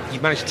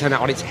you've managed to turn that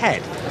on its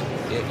head.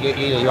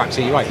 You're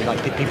absolutely right.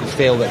 Like people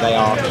feel that they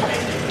are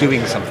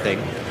doing something.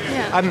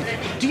 Yeah.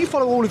 Do you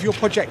follow all of your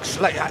projects?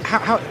 Like,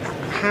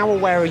 how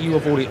aware are you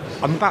of all it?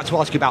 I'm about to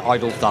ask you about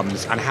Idle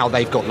Thumbs and how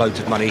they've got loads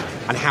of money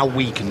and how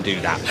we can do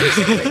that,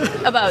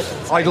 basically. About?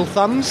 Idle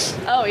Thumbs.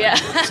 Oh, yeah.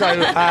 So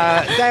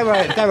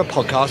they're a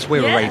podcast,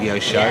 we're a radio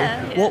show.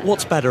 Yeah.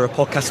 What's better, a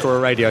podcast or a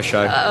radio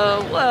show?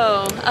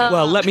 Whoa.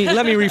 Well, let me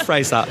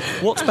rephrase that.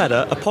 What's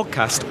better, a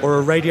podcast or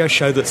a radio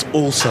show that's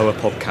also a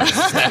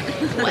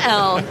podcast?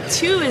 Well,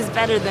 2 is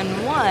better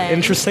than 1.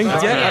 Interesting.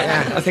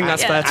 Yeah. I think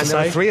that's fair to and say.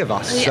 there are 3 of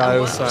us,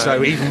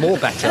 so even more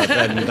better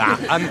than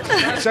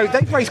that. So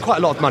they've raised quite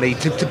a lot of money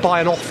to buy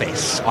an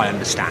office, I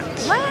understand.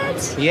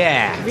 What?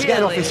 Yeah, really? To get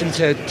an office and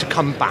to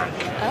come back.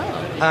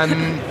 Oh.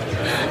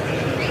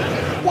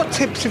 What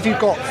tips have you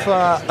got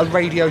for a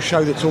radio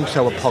show that's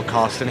also a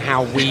podcast and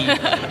how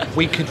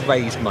we could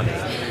raise money?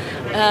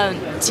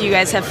 Do you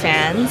guys have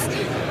fans?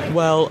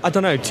 Well, I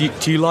don't know.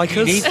 Do you like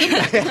us?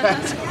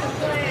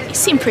 You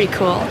seem pretty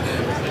cool.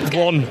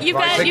 one. You've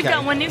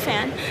got one new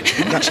fan.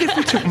 Imagine if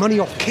we took money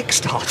off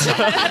Kickstarter.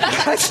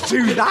 Let's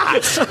do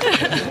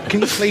that.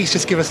 Can you please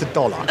just give us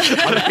 $1?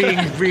 I'm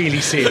being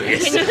really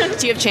serious.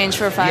 Do you have change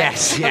for a $5?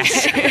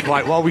 Yes. Okay.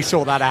 Right, while we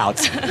sort that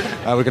out,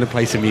 we're going to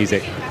play some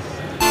music.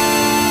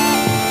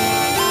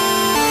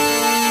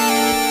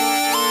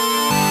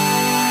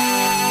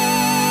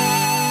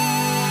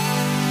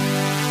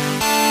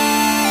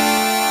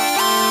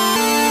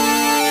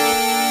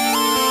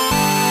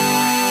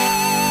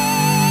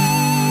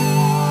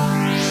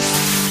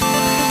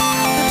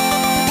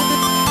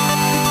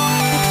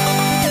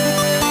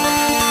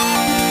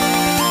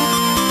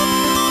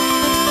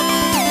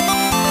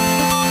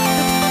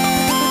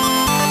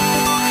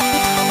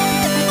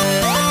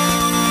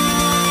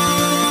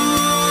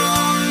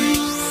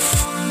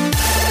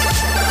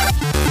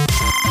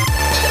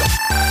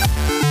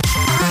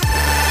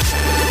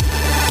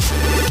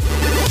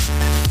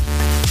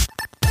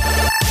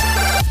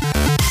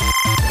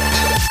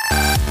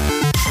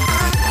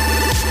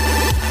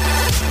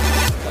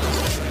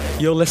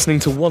 You're listening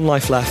to One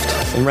Life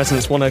Left on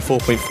Resonance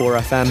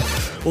 104.4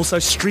 FM. Also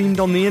streamed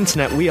on the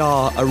internet, we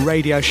are a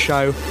radio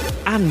show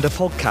and a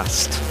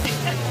podcast.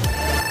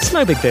 It's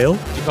no big deal.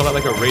 Do you call it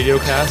like a radio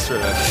cast or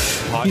a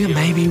podcast? Yeah,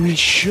 maybe we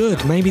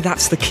should. Maybe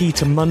that's the key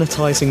to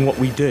monetizing what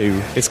we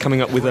do, is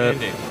coming up with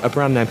a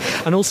brand name.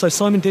 And also,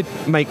 Simon did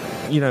make,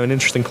 an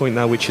interesting point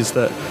there, which is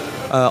that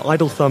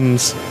Idle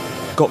Thumbs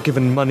got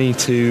given money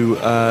to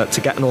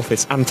get an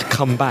office and to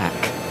come back.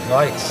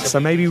 Right.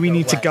 So maybe we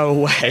need to go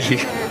away.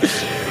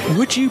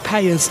 Would you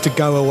pay us to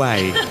go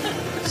away?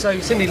 So,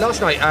 Cindy,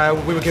 last night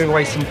we were giving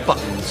away some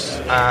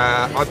buttons.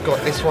 I've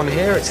got this one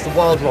here. It's the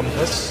Wild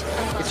Rumpus.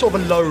 It's sort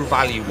of a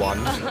low-value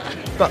one,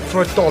 but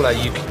for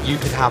 $1 you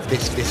could have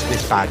this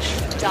badge.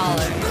 $1.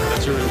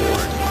 That's your reward.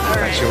 All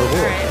right. That's your reward.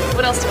 All right.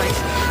 What else do I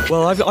get?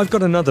 Well, I've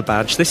got another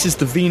badge. This is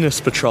the Venus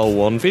Patrol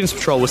one. Venus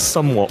Patrol was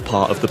somewhat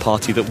part of the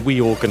party that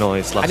we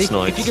organised last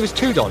night. If you give us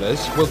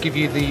 $2, we'll give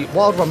you the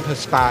Wild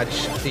Rumpus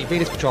badge, the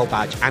Venus Patrol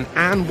badge, and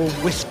Anne will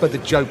whisper the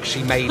joke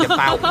she made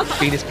about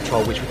Venus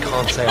Patrol, which we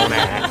can't say on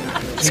air.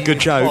 It's a good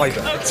joke.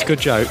 It's a good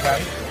joke.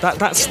 Okay.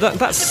 That's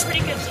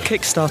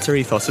Kickstarter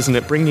ethos, isn't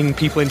it? Bringing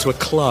people into a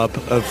club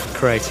of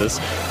creators.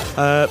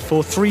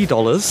 For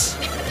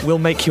 $3, we'll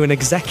make you an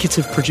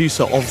executive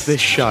producer of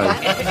this show.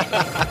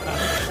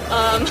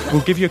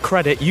 We'll give you a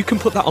credit. You can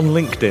put that on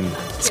LinkedIn.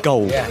 It's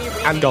gold. Yeah.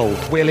 And gold.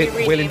 We'll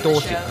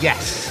endorse it.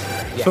 Yes.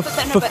 Yeah. For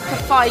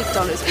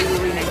 $5, we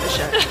will rename the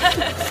show.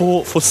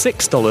 For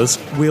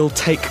 $6, we'll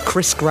take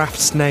Chris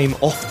Graff's name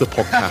off the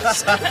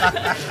podcast.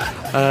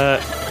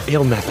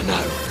 He'll never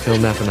know.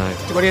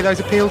 Do any of those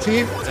appeal to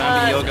you?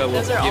 Zombie Yoga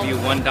will give you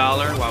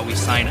 $1 while we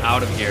sign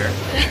out of here.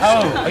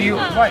 Oh, are you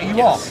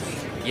off?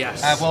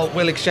 Yes. Well,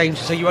 we'll exchange.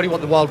 So you only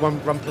want the Wild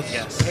Rumpus?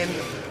 Yes.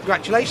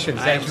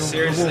 Congratulations. I am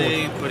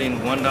seriously putting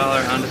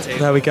 $1 on the table.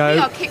 There we go. We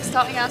are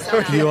kickstarting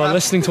ourselves. You are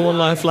listening to One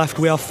Life Left.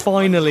 We are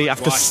finally,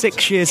 after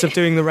 6 years of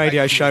doing the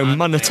radio show,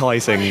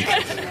 monetising.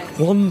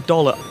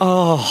 $1.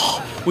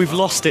 Oh, we've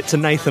lost it to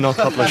Nathan, our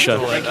publisher.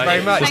 Thank you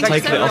very much. Just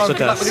taking it off the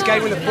Good luck with desk. the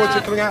game. We look forward to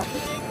it coming out.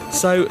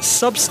 So,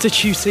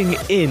 substituting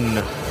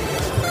in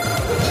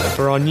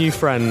for our new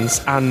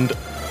friends and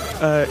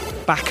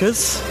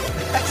backers.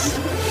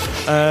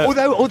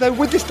 Although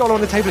with this $1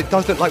 on the table, it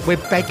does look like we're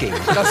begging,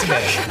 doesn't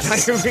it?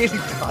 Like, it really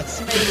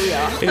does.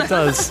 It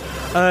does.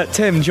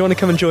 Tim, do you want to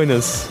come and join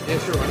us? Yeah,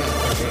 sure.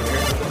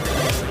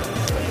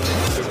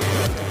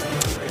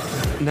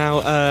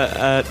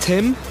 Now,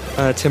 Tim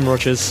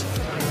Rogers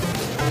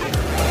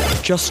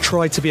just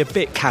tried to be a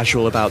bit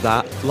casual about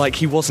that, like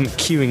he wasn't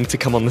queuing to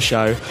come on the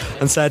show,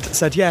 and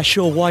said, yeah,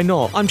 sure, why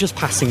not? I'm just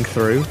passing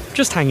through,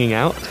 just hanging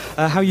out.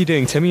 How are you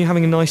doing, Tim? Are you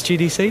having a nice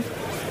GDC?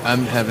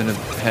 I'm having a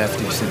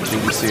half-decent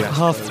GDC.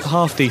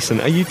 Half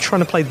decent. Are you trying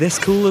to play this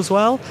cool as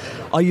well?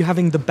 Are you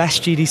having the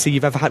best GDC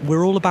you've ever had?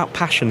 We're all about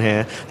passion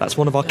here. That's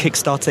one of our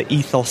Kickstarter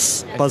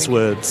ethos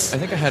buzzwords. I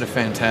think I had a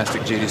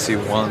fantastic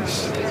GDC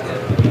once.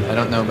 I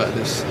don't know about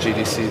this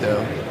GDC,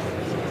 though.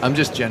 I'm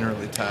just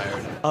generally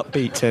tired.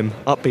 Upbeat, Tim.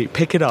 Upbeat.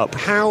 Pick it up.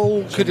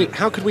 How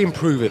could we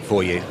improve it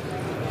for you?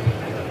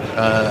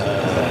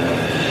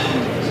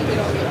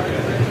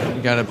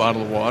 You got a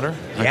bottle of water?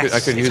 Yes, I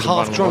could use it's a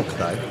bottle half drunk, of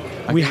water. though.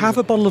 We have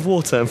a bottle of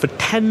water, and for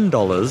 $10...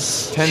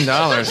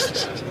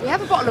 $10? We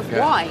have a bottle of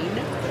wine.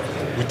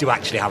 We do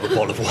actually have a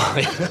bottle of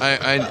wine.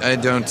 I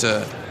don't...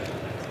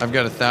 I've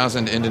got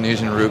 1,000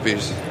 Indonesian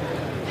rupees.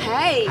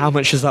 Hey. How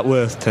much is that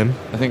worth, Tim?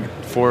 I think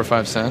 4 or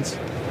 5 cents.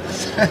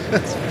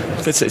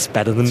 It's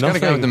better than It's got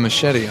nothing. a guy with the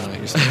machete on it,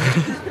 you see.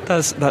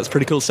 That's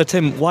pretty cool. So,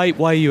 Tim, why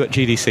are you at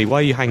GDC? Why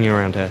are you hanging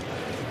around here?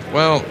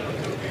 Well,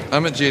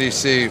 I'm at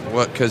GDC,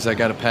 because I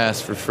got a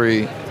pass for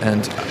free,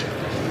 and...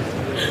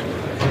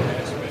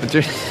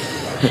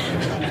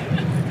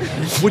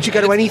 Would you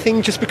go to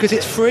anything just because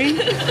it's free?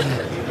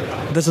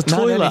 There's a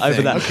toilet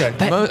over there. Okay.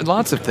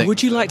 Lots of things.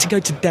 Would you like to go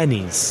to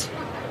Denny's?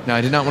 No,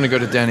 I did not want to go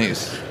to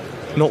Denny's.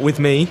 Not with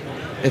me.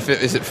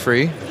 Is it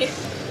free? Yeah,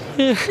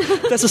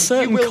 There's a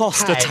certain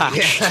cost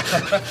attached.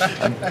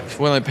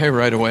 Will I pay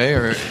right away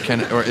or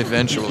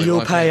eventually?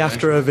 You'll pay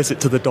after a visit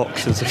to the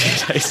doctors a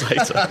few days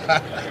later.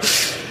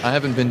 I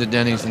haven't been to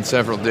Denny's in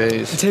several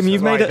days. Tim,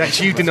 you've made it.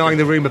 That's you denying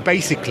the rumour.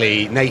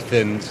 Basically,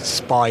 Nathan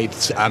spied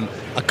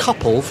a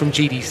couple from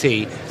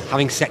GDC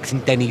having sex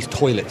in Denny's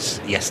toilets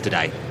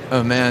yesterday.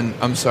 Oh man,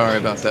 I'm sorry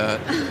about that.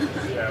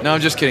 No,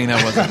 I'm just kidding.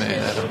 That wasn't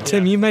me.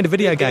 Tim, you made a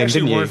video game,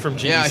 didn't you? From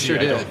GDC, Yeah, I sure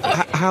did.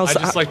 How's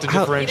I just like to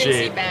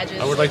differentiate.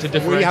 I would like to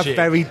differentiate. We have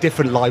very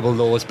different libel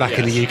laws back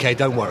in the UK.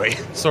 Don't worry.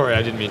 Sorry,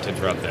 I didn't mean to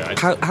interrupt there.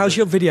 How's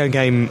your video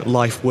game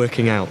life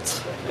working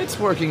out? It's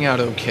working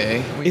out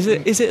okay. Is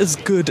it as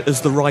good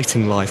as the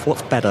writing life?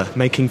 What's better,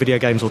 making video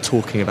games or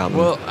talking about them?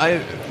 Well,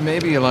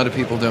 maybe a lot of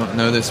people don't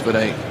know this, but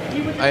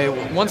I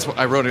once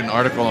wrote an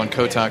article on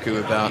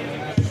Kotaku about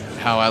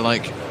how I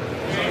like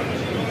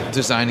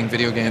designing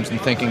video games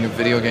and thinking of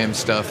video game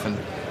stuff, and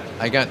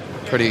I got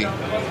pretty.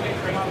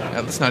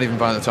 Let's not even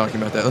bother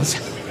talking about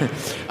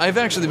that. I've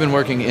actually been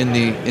working in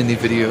the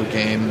video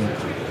game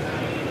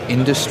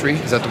industry.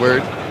 Is that the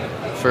word?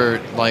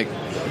 For like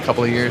a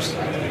couple of years.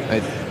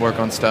 I work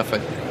on stuff. I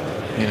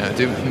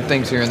do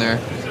things here and there.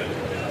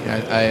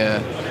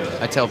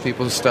 I tell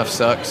people stuff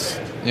sucks.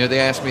 They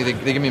ask me.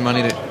 They give me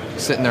money to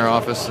sit in their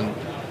office and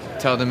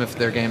tell them if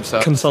their game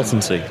sucks.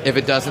 Consultancy. If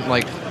it doesn't,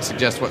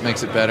 suggest what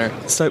makes it better.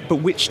 But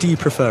which do you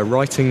prefer,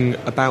 writing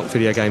about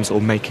video games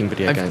or making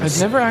video games? I've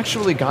never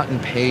actually gotten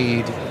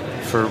paid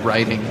for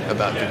writing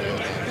about video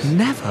games.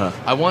 Never?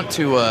 I want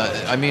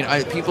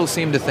to, people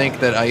seem to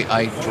think that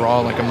I draw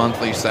like a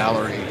monthly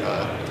salary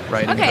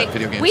writing about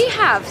video games. We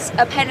have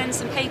a pen and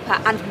some paper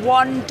and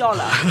 $1.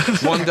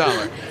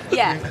 $1.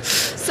 Yeah.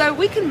 So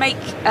we can make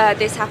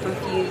this happen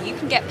for you. You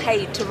can get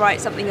paid to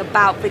write something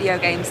about video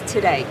games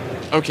today.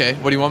 Okay,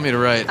 what do you want me to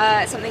write?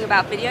 Something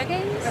about video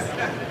games?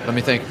 Let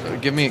me think.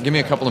 Give me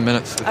a couple of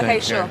minutes to think. Okay,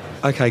 sure.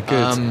 Okay,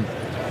 good.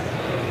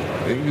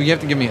 You have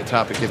to give me a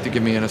topic. You have to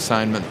give me an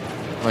assignment.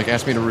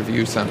 Ask me to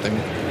review something.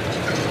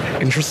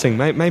 Interesting.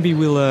 Maybe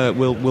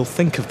we'll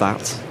think of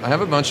that. I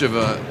have a bunch of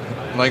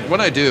what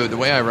I do. The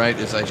way I write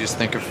is I just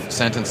think of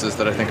sentences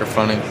that I think are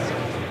funny,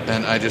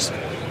 and I just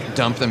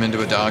dump them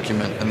into a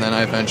document, and then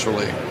I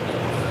eventually.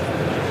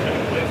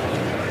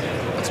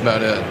 That's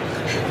about it.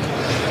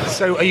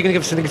 So, are you going to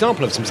give us an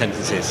example of some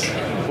sentences?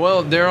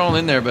 Well, they're all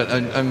in there, but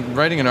I'm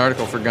writing an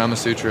article for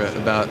Gamasutra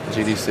about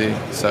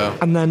GDC. So.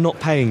 And they're not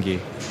paying you?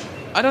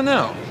 I don't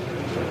know.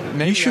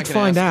 Maybe you should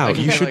find out.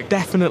 You should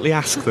definitely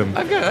ask them.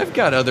 I've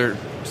got other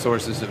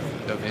sources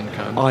of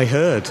income. I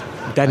heard.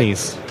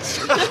 Denny's.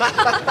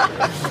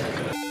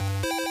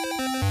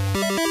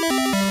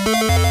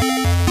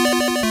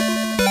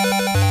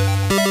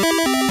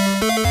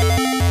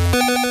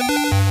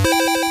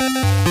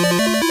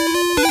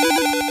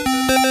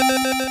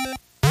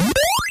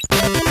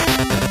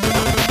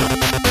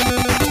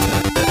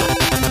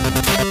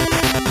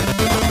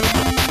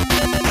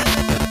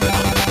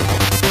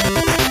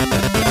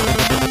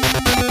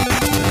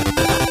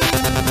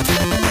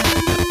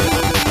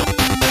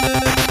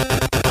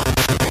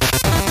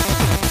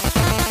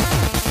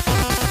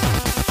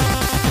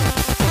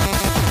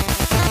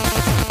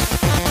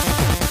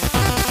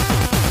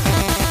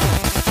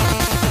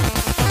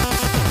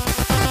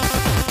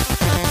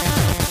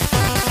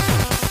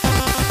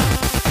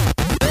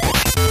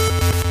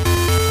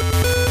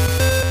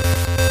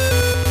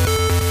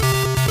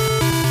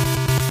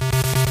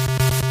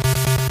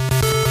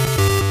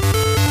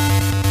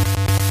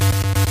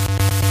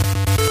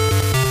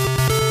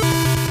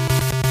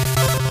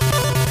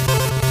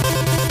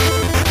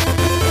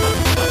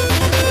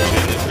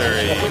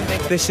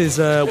 This is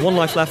One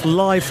Life Left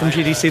live from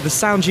GDC. The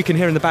sound you can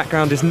hear in the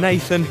background is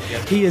Nathan.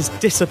 He is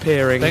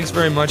disappearing. Thanks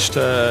very much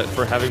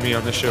for having me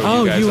on the show.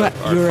 Oh, you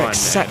guys are you're fun,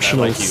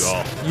 exceptional. I like you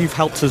all. You've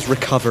helped us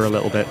recover a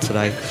little bit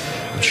today.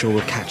 I'm sure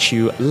we'll catch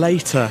you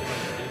later.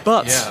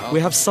 But we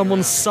have someone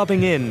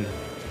subbing in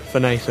for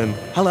Nathan.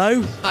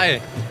 Hello. Hi.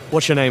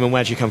 What's your name and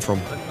where'd you come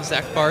from?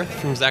 Zach Barth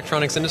from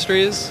Zachtronics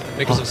Industries,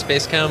 makers of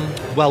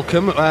SpaceChem.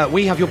 Welcome.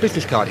 We have your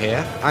business card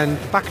here, and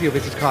the back of your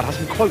business card has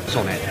some quotes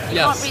on it. You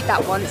can't read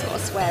that one, it's got a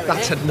swear in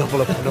That's it. a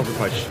novel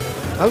approach.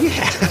 Oh,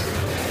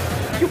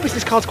 yeah. Your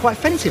business card's quite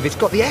offensive. It's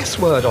got the S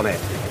word on it.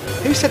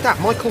 Who said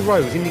that? Michael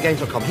Rose,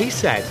 IndieGames.com. He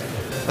said,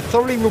 a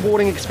thoroughly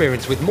rewarding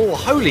experience with more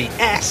holy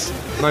S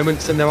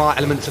moments than there are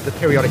elements of the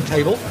periodic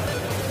table.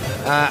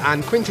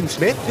 And Quintin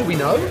Smith, who we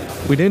know.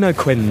 We do know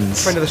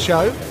Quins. Friend of the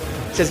show.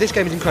 Says this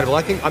game is incredible.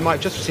 I think I might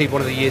have just received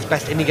one of the year's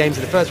best indie games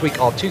in the first week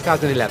of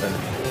 2011.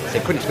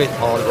 Said Quintin Smith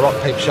on Rock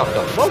Paper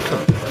Shotgun.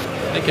 Welcome.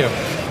 Thank you.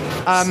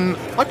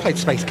 I played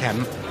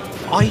SpaceChem.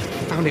 I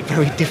found it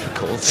very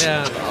difficult.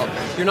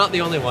 Yeah, you're not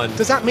the only one.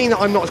 Does that mean that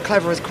I'm not as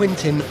clever as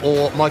Quintin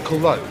or Michael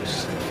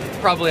Rose?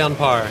 Probably on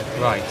par.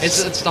 Right.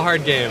 It's a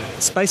hard game.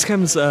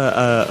 SpaceChem's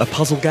a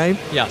puzzle game.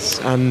 Yes.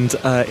 And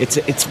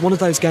it's one of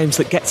those games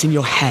that gets in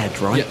your head,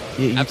 right?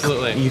 Yeah,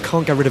 absolutely. You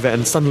can't get rid of it,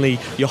 and suddenly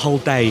your whole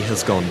day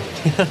has gone.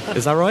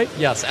 Is that right?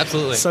 Yes,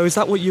 absolutely. So is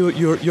that what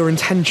your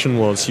intention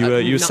was?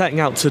 You were setting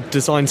out to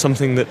design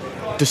something that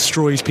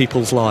destroys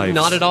people's lives?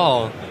 Not at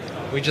all.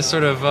 We just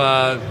sort of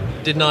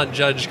did not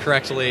judge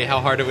correctly how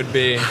hard it would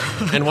be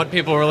and what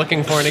people were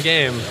looking for in a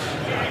game.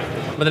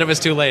 But then it was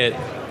too late.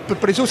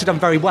 But it's also done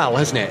very well,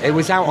 hasn't it? It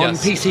was out on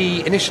Yes.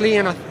 PC initially,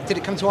 and did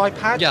it come to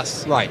iPad?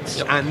 Yes. Right.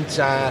 Yep. And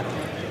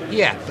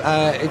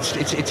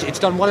it's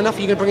done well enough.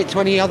 Are you going to bring it to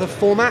any other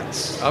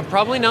formats?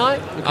 Probably not.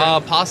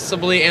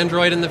 Possibly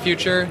Android in the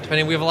future.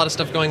 Depending, we have a lot of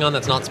stuff going on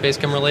that's not Space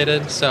Chem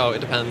related, so it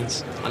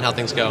depends on how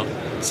things go.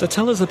 So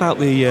tell us about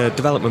the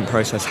development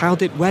process.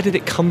 Where did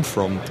it come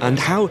from, and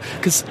how?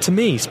 Because to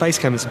me, Space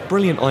Chem is a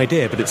brilliant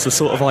idea, but it's the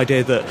sort of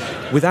idea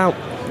that, without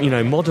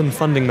modern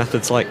funding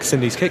methods like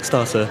Cindy's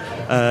Kickstarter,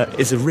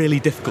 is a really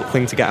difficult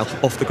thing to get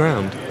off the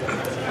ground.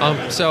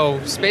 So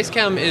Space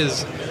Chem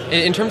is,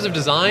 in terms of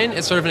design,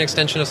 it's sort of an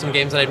extension of some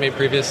games that I'd made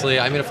previously.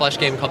 I made a Flash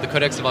game called The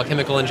Codex of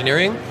Alchemical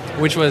Engineering,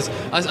 which was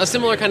a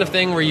similar kind of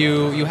thing where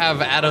you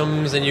have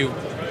atoms and you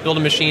build a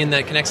machine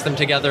that connects them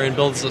together and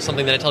builds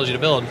something that it tells you to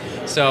build.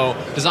 So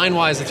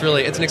design-wise, it's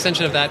an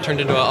extension of that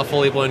turned into a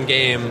fully blown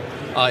game.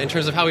 In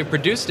terms of how we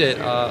produced it,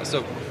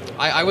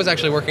 I was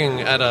actually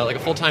working at a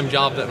full-time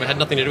job that had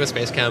nothing to do with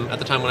Space Chem at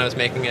the time when I was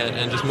making it,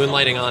 and just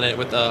moonlighting on it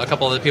with a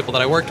couple of the people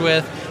that I worked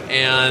with,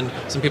 and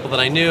some people that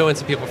I knew, and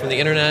some people from the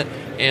internet,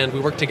 and we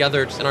worked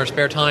together just in our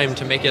spare time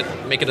to make it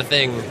a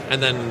thing,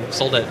 and then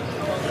sold it.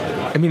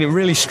 I mean, it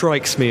really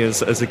strikes me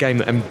as a game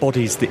that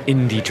embodies the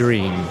indie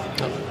dream.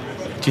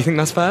 Do you think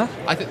that's fair?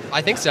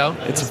 I think so.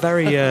 It's a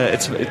very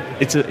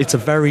it's a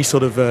very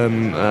sort of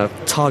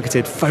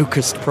targeted,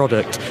 focused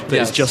product that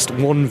is just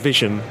one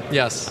vision.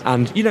 Yes.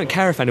 And you don't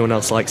care if anyone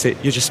else likes it.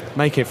 You're just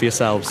making it for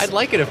yourselves. I'd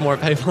like it if more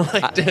people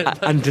liked it.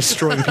 And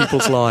destroying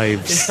people's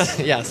lives.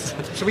 Yes.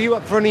 So were you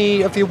up for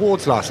any of the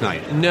awards last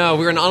night? No,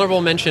 we were an honorable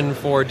mention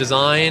for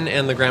design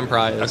and the grand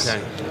prize. Okay.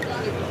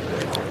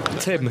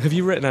 Tim, have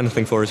you written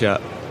anything for us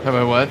yet? Have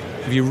I what?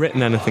 Have you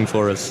written anything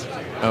for us?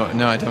 Oh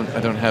no, I don't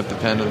have the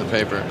pen or the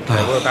paper.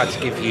 Okay, we're about to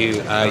give you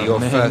your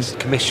first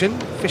commission,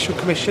 official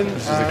commission.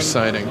 This is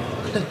exciting.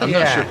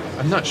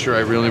 I'm not sure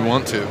I really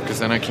want to, because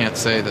then I can't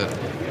say that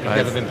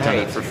I've been done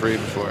paid. it for free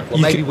before.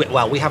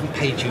 Well, we haven't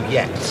paid you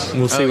yet.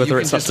 We'll see whether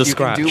it's up to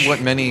scratch. You can do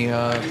what many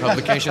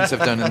publications have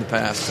done in the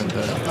past and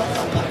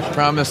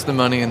promise the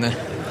money and then.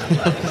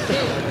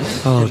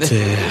 Oh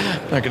dear.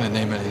 Not going to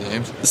name any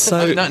names.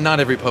 So not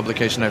every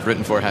publication I've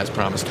written for has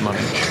promised money.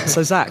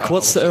 So Zach,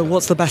 what's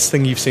the best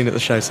thing you've seen at the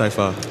show so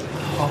far?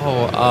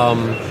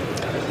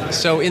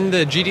 So in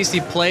the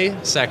GDC Play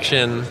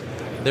section,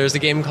 there's a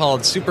game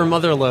called Super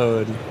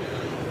Motherload,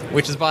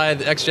 which is by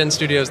the XGen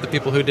Studios, the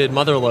people who did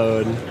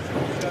Motherload.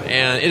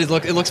 And it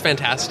looks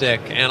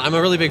fantastic, and I'm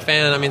a really big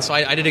fan. I mean, so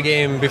I did a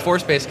game before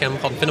Space Chem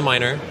called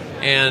Finaminer,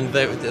 and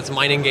it's a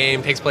mining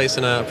game, takes place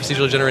in a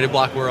procedurally generated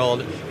block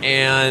world,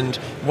 and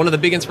one of the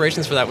big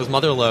inspirations for that was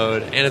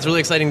Motherload, and it's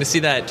really exciting to see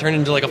that turn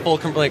into like a full,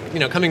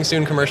 coming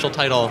soon commercial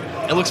title.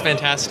 It looks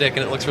fantastic,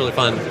 and it looks really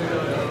fun.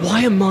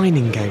 Why are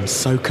mining games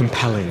so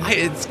compelling?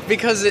 It's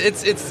because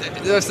it's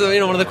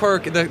one of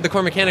the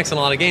core mechanics in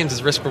a lot of games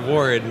is risk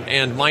reward,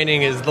 and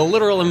mining is the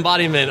literal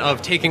embodiment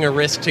of taking a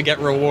risk to get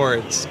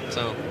rewards.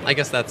 So I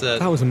guess that's it.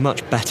 That was a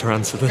much better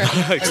answer than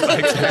I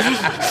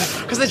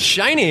expected. Because it's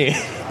shiny.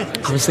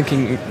 I was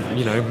thinking,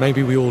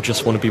 maybe we all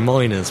just want to be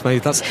miners. Maybe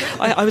that's.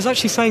 I was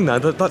actually saying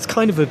that's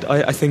kind of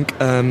I think.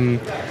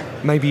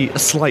 Maybe a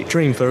slight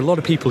dream for a lot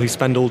of people who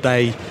spend all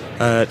day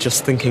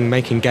just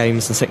making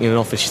games and sitting in an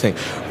office. You think,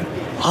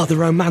 the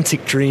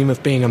romantic dream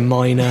of being a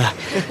miner,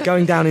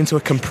 going down into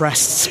a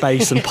compressed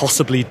space and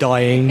possibly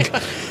dying.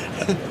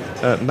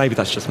 Maybe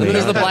that's just me.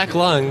 There's the black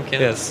lung.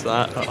 Yes.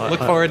 Look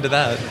forward to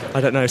that.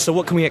 I don't know. So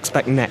what can we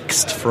expect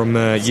next from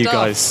you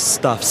guys?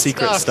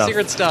 Secret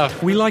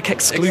stuff. We like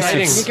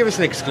exclusives. Can you give us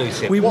an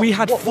exclusive? We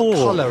had 4. What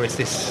colour is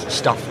this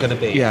stuff going to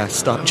be? Yeah,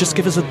 stuff. Just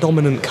give us a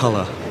dominant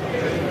colour.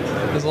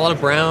 There's a lot of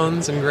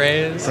browns and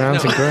greys. And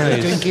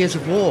greys. Doing Gears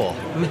of War.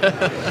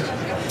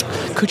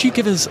 Could you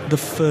give us the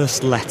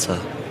first letter?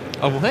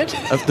 Of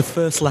what? Of the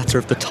first letter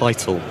of the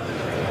title.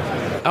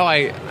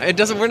 It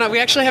doesn't. We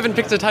actually haven't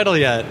picked a title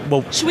yet.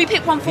 Well, should we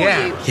pick one for you?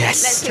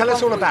 Yes. Tell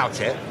us all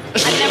about it. And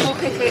then we'll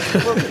pick a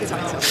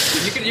title.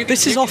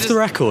 This is off the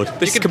record.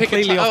 This is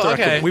completely off the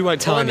record. Okay. We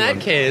won't tell anyone. In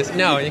that case,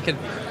 no, you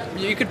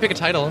could pick a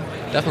title,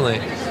 definitely.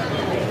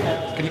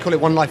 Can you call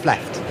it One Life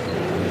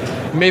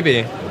Left?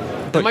 Maybe.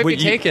 It might be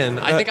taken.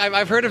 I think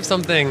I've heard of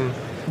something.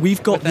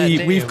 We've got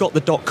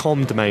the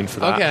 .com domain for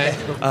that. Okay.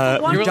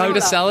 You're willing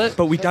to sell it?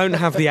 But we don't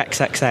have the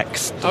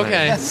XXX domain.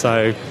 Okay.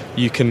 So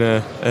you can,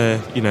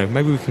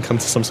 maybe we can come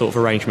to some sort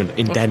of arrangement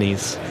in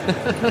Denny's.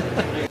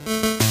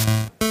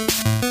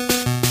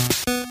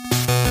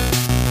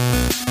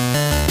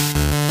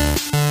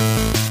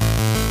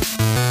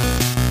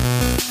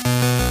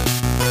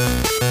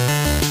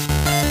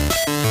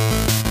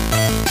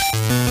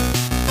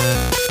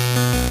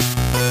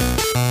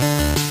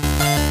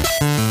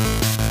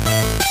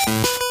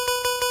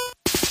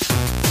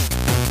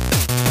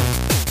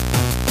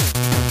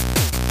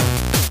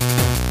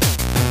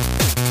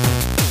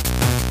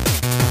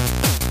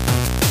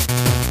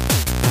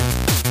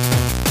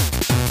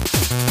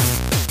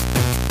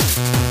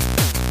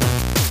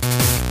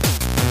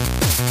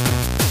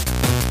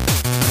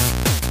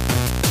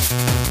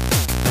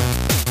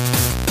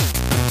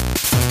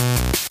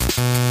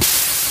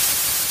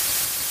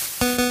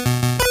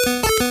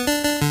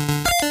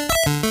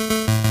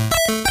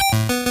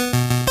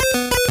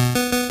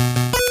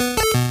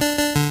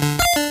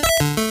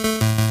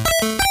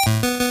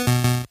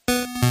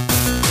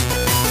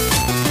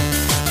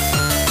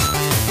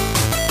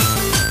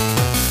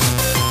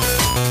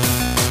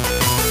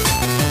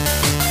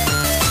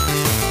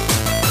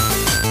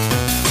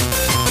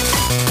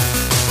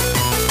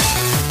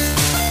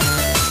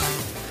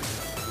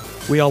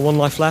 We are One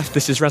Life Left.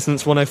 This is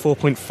Resonance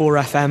 104.4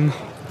 FM.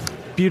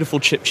 Beautiful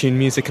chiptune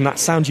music, and that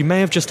sound you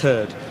may have just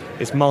heard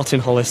is Martin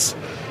Hollis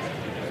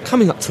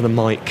coming up to the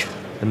mic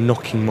and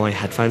knocking my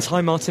headphones. Hi,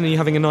 Martin. Are you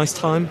having a nice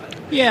time?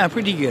 Yeah,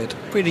 pretty good.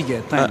 Pretty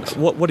good. Thanks.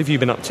 What have you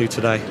been up to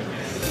today?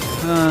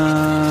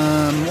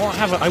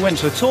 I went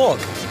to a talk.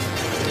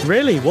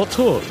 Really? What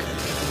talk?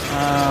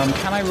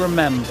 Can I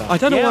remember? I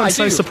don't know why I'm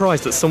so do.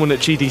 surprised that someone at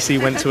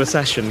GDC went to a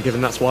session, given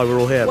that's why we're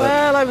all here.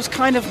 Well, I was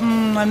kind of,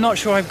 I'm not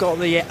sure I've got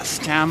the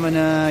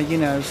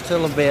stamina,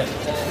 still a bit,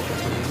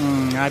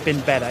 I've been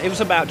better. It was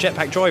about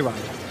Jetpack Joyride.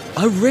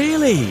 Oh,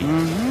 really?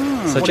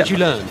 Mm-hmm. So what did you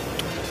learn?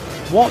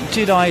 What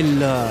did I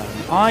learn?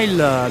 I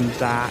learned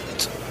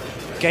that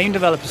game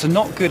developers are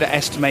not good at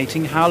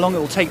estimating how long it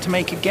will take to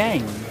make a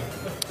game.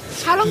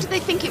 How long did they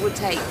think it would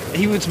take?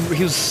 He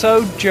was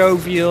so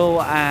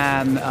jovial,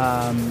 and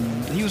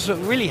he was a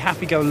really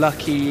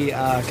happy-go-lucky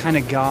kind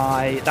of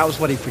guy. That was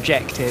what he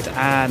projected,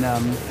 and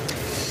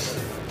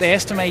they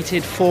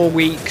estimated 4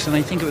 weeks, and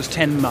I think it was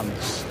 10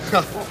 months.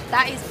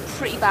 That is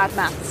pretty bad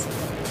maths.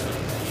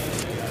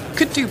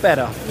 Could do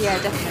better. Yeah,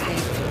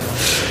 definitely.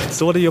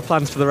 So what are your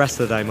plans for the rest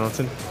of the day,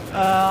 Martin?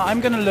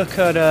 I'm going to look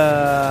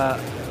at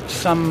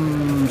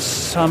some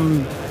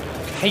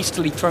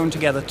hastily thrown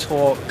together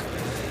talk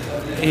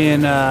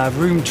in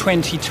Room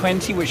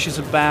 2020, which is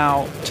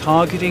about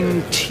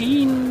targeting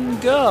teen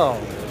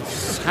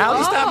girls. How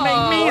does that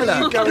make me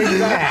look? Going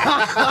there.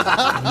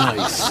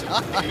 Nice.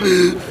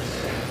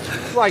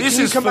 Right, This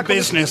is for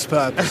business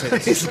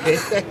purposes.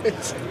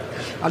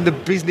 And the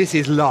business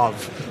is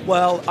love.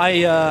 Well,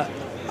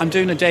 I'm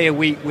doing a day a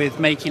week with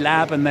Makey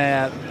Lab, and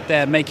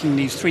they're making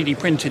these 3D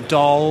printed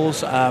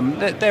dolls.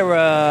 They're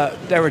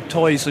a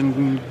toys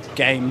and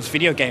games,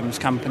 video games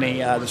company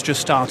that's just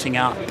starting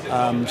up,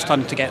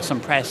 starting to get some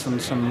press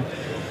and some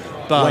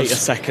buzz. Wait a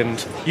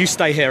second. You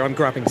stay here. I'm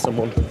grabbing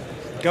someone.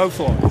 Go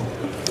for it.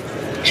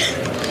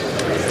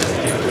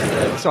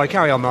 Sorry,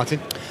 carry on,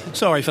 Martin.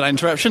 Sorry for that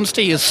interruption.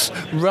 Steve has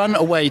run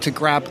away to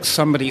grab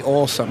somebody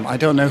awesome. I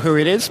don't know who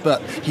it is,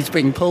 but he's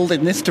being pulled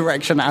in this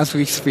direction as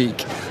we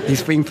speak.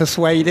 He's being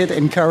persuaded,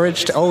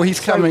 encouraged. Oh, he's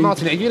coming. So,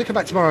 Martin, are you going to come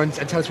back tomorrow and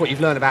tell us what you've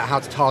learned about how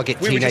to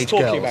target teenage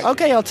girls?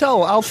 Okay,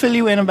 I'll fill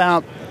you in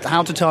about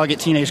how to target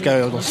teenage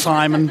girls.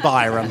 Simon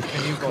Byron.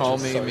 Can you call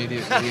me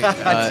immediately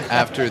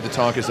after the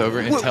talk is over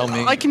and tell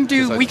me? We can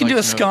do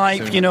a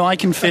Skype. I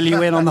can fill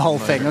you in on the whole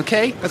thing.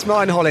 Okay. That's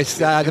Martin Hollis,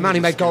 the man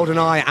who made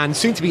GoldenEye and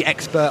soon to be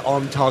expert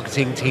on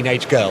targeting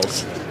teenage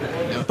girls.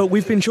 But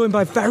we've been joined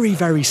by a very,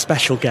 very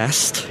special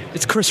guest.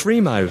 It's Chris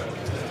Remo.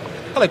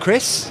 Hello,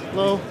 Chris.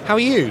 Hello. How are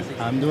you?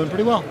 I'm doing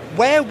pretty well.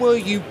 Where were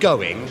you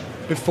going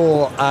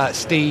before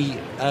Steve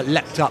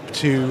leapt up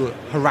to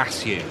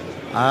harass you?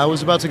 I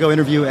was about to go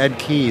interview Ed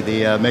Key,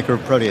 the maker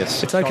of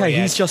Proteus. It's okay,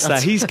 he's just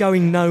there. He's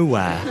going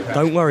nowhere.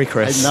 Don't worry,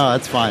 Chris. No,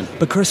 that's fine.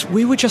 But Chris,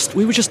 we were just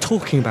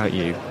talking about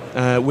you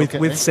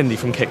with Cindy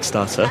from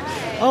Kickstarter.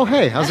 Oh,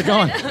 hey, how's it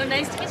going?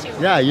 Nice to meet you.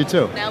 Yeah, you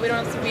too. Now we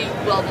don't have to meet.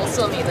 Well, we'll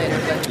still meet later,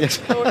 but Yes.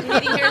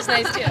 meeting here is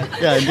nice too.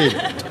 Yeah,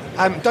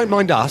 indeed. Don't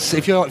mind us.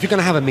 If you're going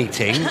to have a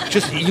meeting,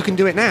 just you can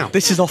do it now.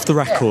 This is off the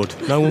record.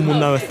 No one will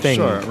know a thing.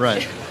 Sure,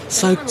 right.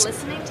 So,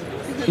 listening to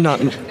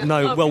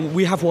no. Well,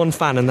 we have one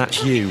fan, and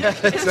that's you.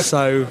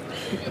 So,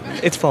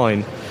 it's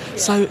fine.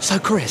 So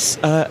Chris,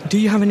 do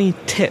you have any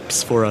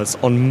tips for us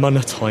on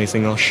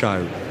monetizing our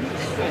show?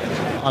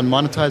 On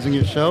monetizing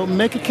your show,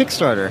 make a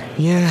Kickstarter.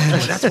 Yeah.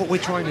 That's what we're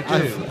trying to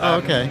do.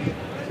 Okay.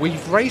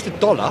 We've raised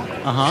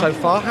 $1 so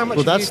far. How much?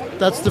 Well,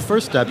 that's the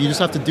first step. You just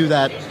have to do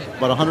that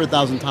about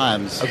 100,000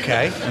 times.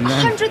 Okay. And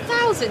then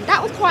 100,000.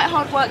 That was quite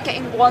hard work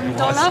getting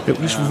 $1. It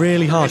was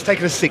really hard. It's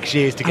taken us 6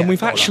 years to get. And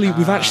we've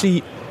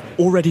actually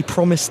already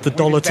promised the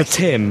dollar to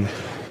Tim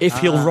if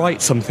he'll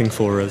write something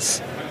for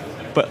us.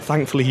 But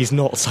thankfully he's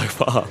not so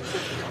far.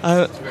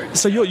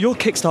 So your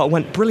Kickstarter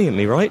went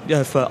brilliantly, right?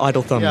 For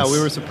Idle Thumbs. Yeah, we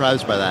were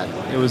surprised by that.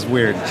 It was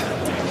weird.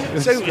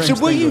 So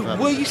were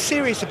you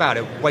serious about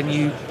it when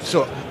you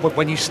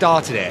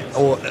started it,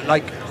 or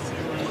like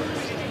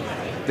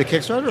the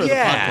Kickstarter or the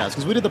podcast?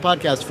 Because we did the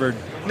podcast for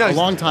a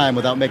long time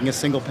without making a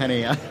single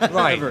penny.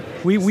 Right. Ever.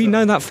 We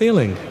know that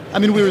feeling. I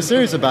mean, we were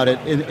serious about it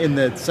in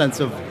the sense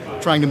of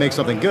trying to make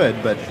something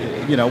good, but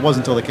it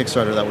wasn't until the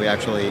Kickstarter that we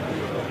actually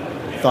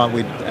thought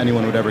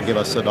anyone would ever give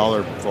us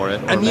 $1 for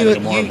it. And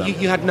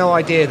you had no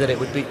idea that it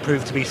would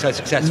prove to be so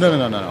successful?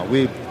 No.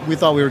 We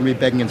thought we were going to be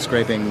begging and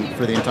scraping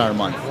for the entire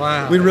month.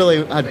 Wow. We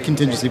really had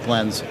contingency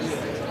plans,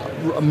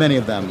 many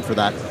of them, for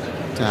that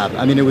to happen.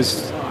 I mean,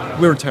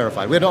 we were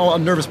terrified. We had a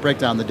nervous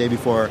breakdown the day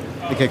before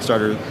the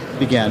Kickstarter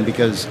began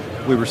because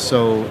we were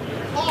so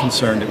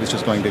concerned it was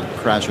just going to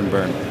crash and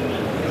burn.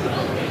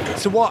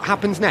 So what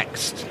happens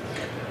next?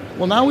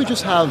 Well, now we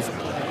just have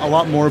a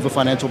lot more of a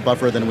financial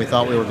buffer than we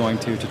thought we were going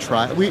to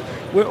try. We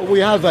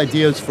have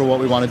ideas for what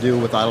we want to do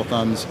with Idle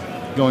Thumbs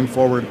going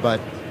forward, but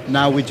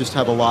now we just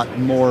have a lot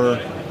more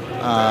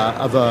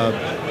of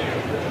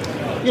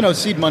a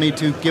seed money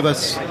to give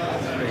us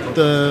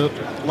the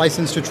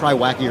license to try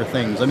wackier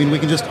things. I mean, we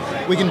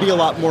can be a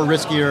lot more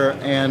riskier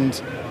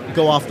and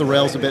go off the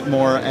rails a bit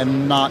more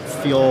and not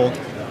feel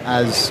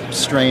as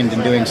strained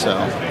in doing so.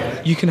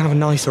 You can have a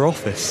nicer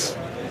office.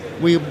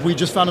 We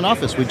just found an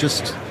office. We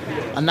just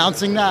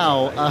announcing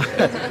now.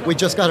 We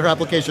just got our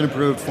application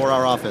approved for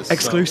our office.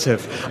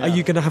 Exclusive. Are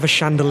you going to have a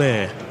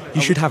chandelier? You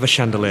should have a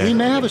chandelier. We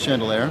may have a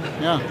chandelier.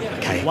 Yeah.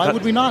 Okay. Why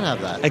would we not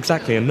have that?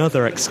 Exactly.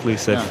 Another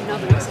exclusive.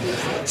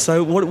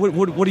 So,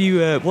 what do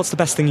you? What's the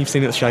best thing you've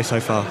seen at the show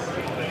so far?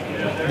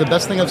 The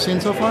best thing I've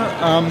seen so far?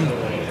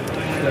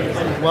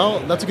 Well,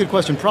 that's a good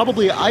question.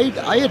 Probably,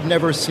 I had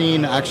never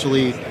seen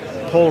actually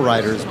Pole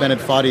Riders, Bennett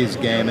Foddy's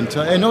game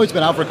until. I know it's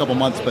been out for a couple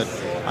months, but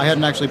I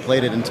hadn't actually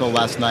played it until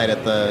last night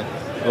at the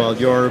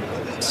your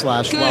 /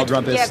 Wild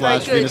Rumpus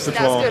 / Venus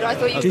Patrol. That's good. I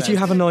thought you Did you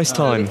have a nice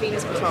time?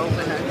 Venus Patrol,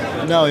 but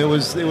no. No, it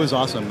was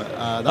awesome.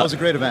 That was a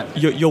great event.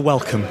 You're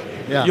welcome.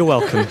 Yeah. You're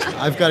welcome.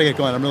 I've got to get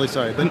going. I'm really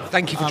sorry. But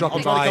thank you for dropping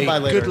I'll try by. to come by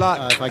later. Good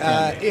luck. If I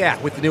can.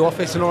 Yeah, with the new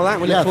office and all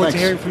that. We look forward to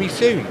hearing from you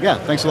soon. Yeah,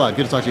 thanks a lot.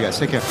 Good to talk to you guys.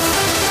 Take care.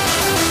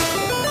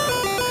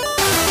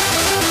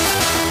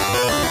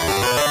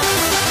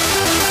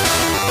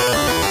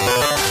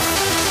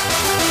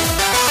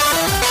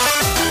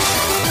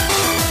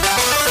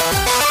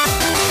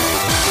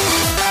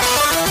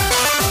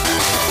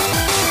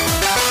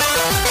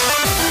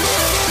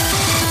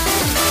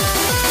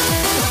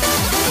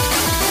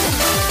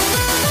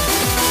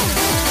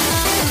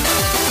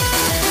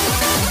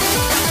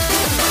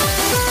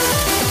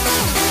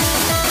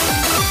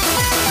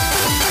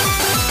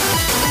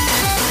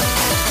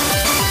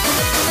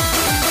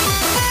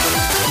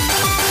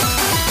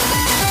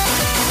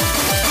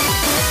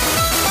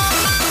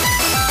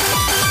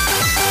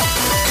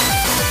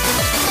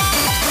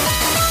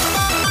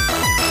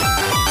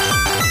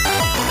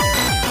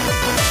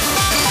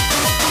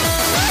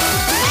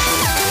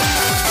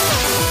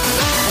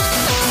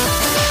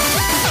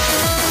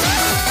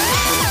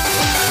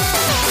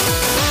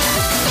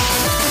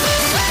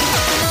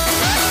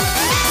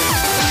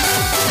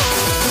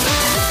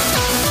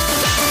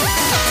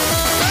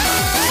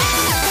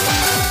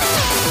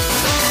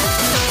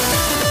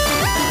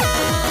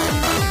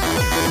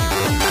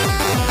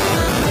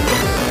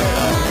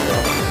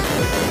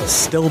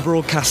 Still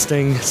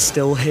broadcasting,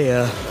 still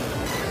here.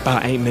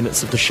 About 8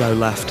 minutes of the show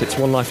left. It's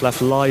One Life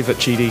Left live at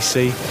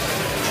GDC.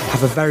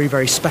 Have a very,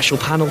 very special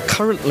panel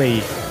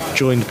currently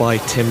joined by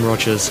Tim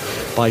Rogers,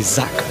 by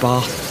Zach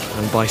Barth,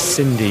 and by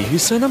Cindy,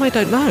 whose surname I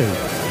don't know.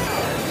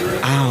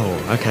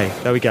 Ow. Okay,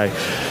 there we go.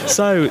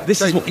 So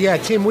this is yeah,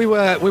 Tim. We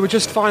were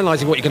just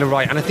finalising what you're going to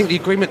write, and I think the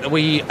agreement that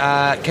we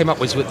came up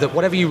with was that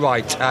whatever you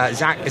write,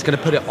 Zach is going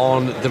to put it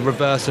on the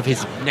reverse of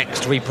his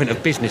next reprint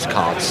of business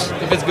cards.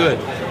 If it's good.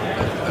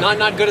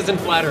 Not good as in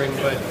flattering,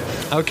 but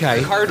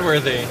okay.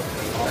 Card-worthy.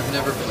 I've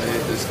never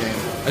played this game.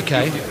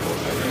 Okay.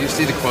 You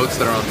see the quotes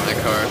that are on my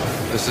card.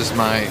 This is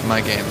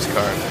my game's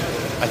card.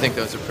 I think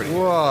those are pretty.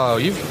 Whoa,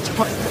 you've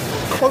put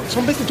quotes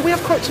on business. Do we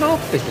have quotes on our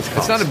business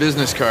cards? It's not a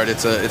business card.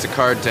 It's a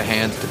card to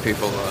hand to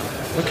people.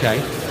 Okay.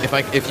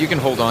 If you can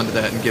hold on to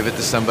that and give it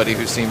to somebody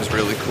who seems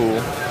really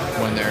cool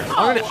when they're.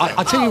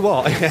 I'll tell you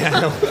what.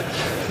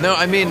 No,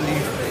 I mean,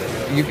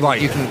 you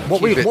can.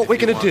 What we're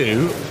going to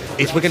do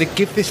is we're going to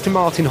give this to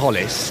Martin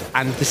Hollis,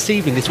 and this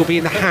evening this will be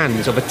in the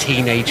hands of a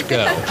teenage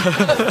girl.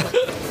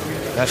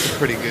 That's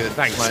pretty good.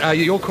 Thanks.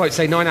 Your quotes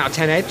say 9 out of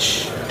 10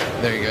 edge.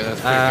 There you go.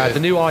 That's pretty good. The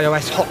new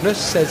iOS hotness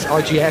says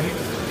IGN,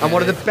 and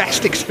one of the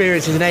best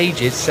experiences in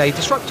ages say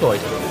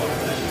Destructoid.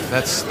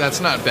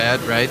 That's not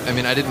bad, right? I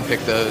mean, I didn't pick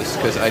those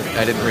because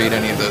I didn't read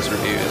any of those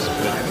reviews.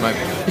 But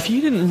If you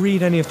didn't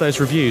read any of those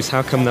reviews,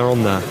 how come they're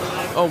on there?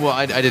 Oh well,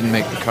 I didn't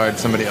make the card.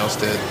 Somebody else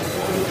did.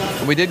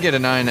 We did get a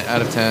 9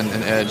 out of 10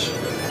 in Edge.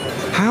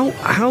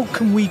 How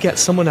can we get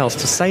someone else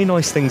to say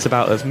nice things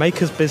about us,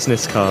 make us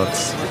business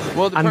cards,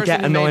 and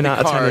get a 9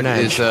 out of 10 in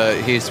Edge?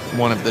 He's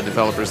one of the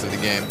developers of the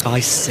game. I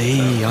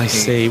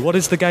see. What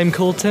is the game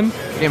called, Tim?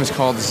 The game is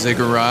called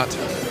Ziggurat,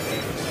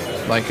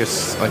 like a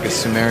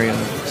Sumerian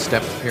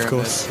step pyramid.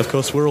 Of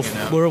course. We're all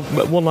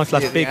One Life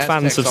Left big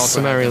fans of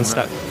Sumerian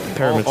step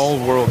pyramids. All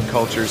world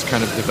cultures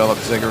kind of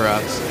developed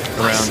ziggurats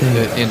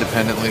around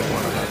independently of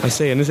one another. I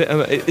see. And is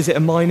it a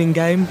mining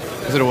game?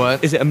 Is it a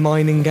what? Is it a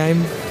mining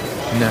game?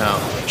 No.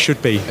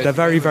 Should be. They're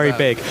very, very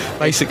big.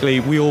 Basically,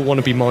 we all want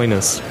to be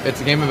miners.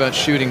 It's a game about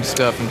shooting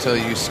stuff until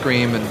you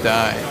scream and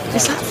die.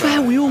 Is that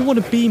fair? We all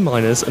want to be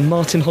miners, and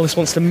Martin Hollis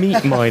wants to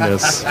meet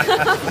miners.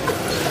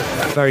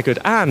 Very good.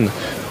 Anne,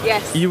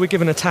 yes. You were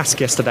given a task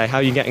yesterday. How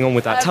are you getting on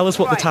with that? Tell us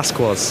what the task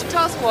was. The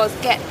task was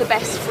get the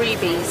best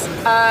freebies.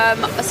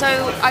 So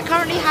I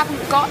currently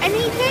haven't got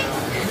anything,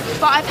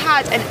 but I've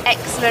had an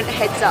excellent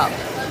heads up.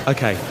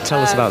 Okay,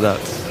 tell us about that.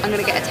 I'm going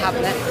to get a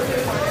tablet.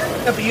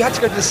 No, but you had to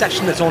go to the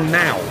session that's on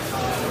now.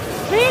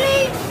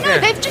 Really? No, Yeah.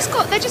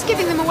 they're just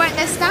giving them away at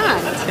their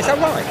stand. Is that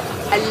right?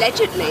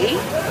 Allegedly.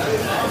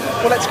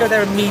 Well, let's go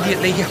there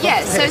immediately.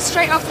 Yeah, so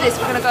straight after this,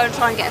 we're going to go and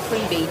try and get a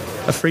freebie.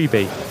 A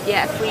freebie?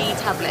 Yeah, a free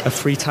tablet. A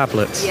free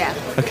tablet? Yeah.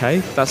 Okay,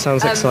 that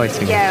sounds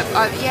exciting. Yeah,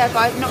 but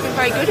I've not been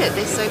very good at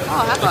this so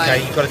far, have I?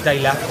 Okay, you've got a day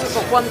left. I've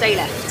got 1 day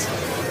left.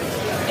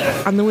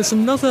 And there was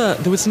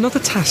another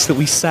task that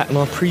we set in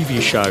our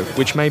preview show,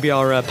 which maybe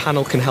our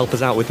panel can help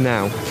us out with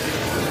now.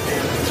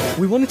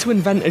 We wanted to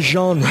invent a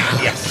genre.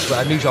 Yes,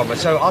 a new genre.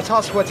 So our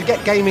tasks were to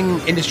get gaming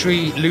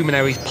industry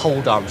luminaries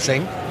pole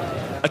dancing.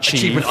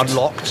 Achieved. Achievement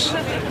unlocked.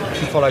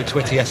 If you followed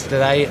Twitter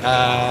yesterday,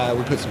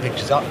 we put some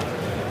pictures up.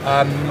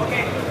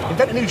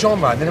 Invent a new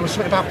genre, and then there was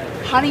something about...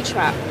 Honey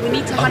trap. We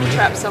need to honey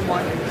trap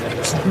someone.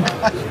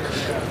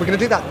 We're going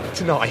to do that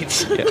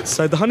tonight. Yeah,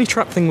 so the honey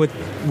trap thing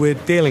we're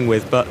dealing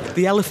with, but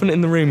the elephant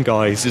in the room,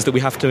 guys, is that we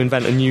have to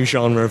invent a new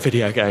genre of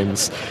video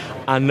games.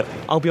 And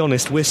I'll be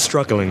honest, we're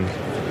struggling.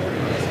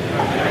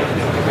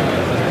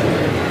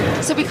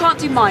 So we can't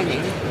do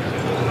mining.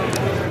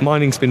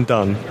 Mining's been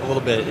done. A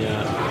little bit,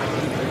 yeah.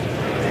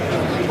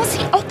 What's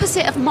the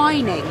opposite of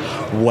mining?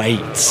 Wait.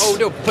 Oh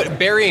no, but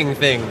burying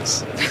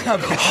things.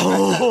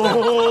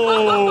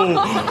 Oh!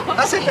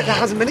 That's it, but there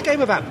hasn't been a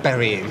game about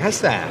burying,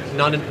 has there?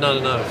 Not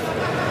enough.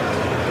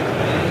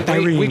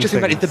 We just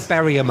invented the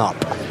bury 'em up.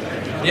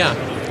 Yeah.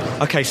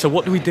 Okay, so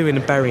what do we do in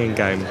a burying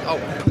game? Oh,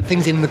 put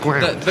things in the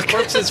ground. The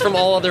corpses from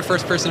all other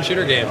first-person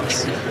shooter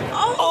games.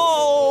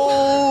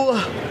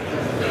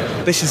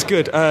 This is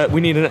good. We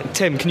need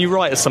Tim, can you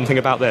write us something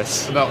about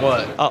this? About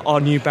what? Our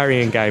new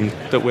burying game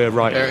that we're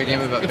writing. A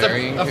game about It's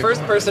burying? a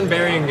first-person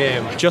burying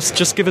game.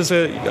 Just give us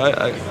a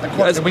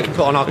quote that we can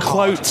put on our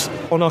quote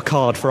on our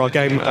card for our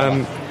game.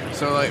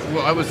 So, like,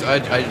 well, I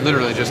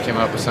literally just came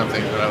up with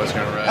something that I was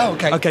going to write. Oh,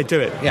 okay. Okay, do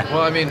it. Yeah.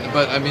 Well, I mean,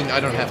 I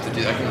don't have to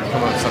do. I can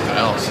come up with something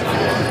else.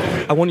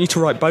 I want you to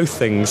write both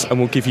things, and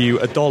we'll give you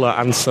 $1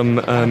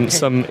 and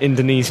some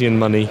Indonesian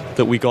money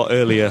that we got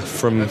earlier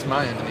from. That's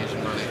my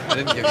Indonesian money. I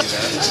didn't give you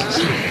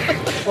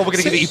that. Well, we're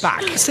going to give it you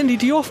back. Cindy,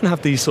 do you often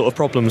have these sort of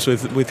problems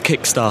with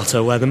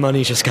Kickstarter where the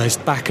money just goes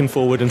back and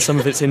forward and some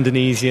of it's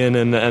Indonesian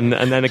and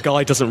then a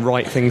guy doesn't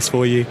write things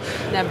for you?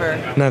 Never.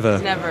 Never?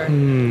 Never.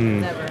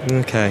 Never.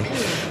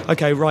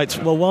 Okay,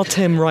 right. Well, while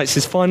Tim writes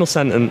his final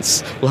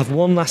sentence, we'll have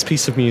one last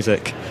piece of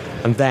music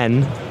and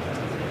then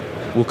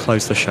we'll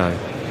close the show.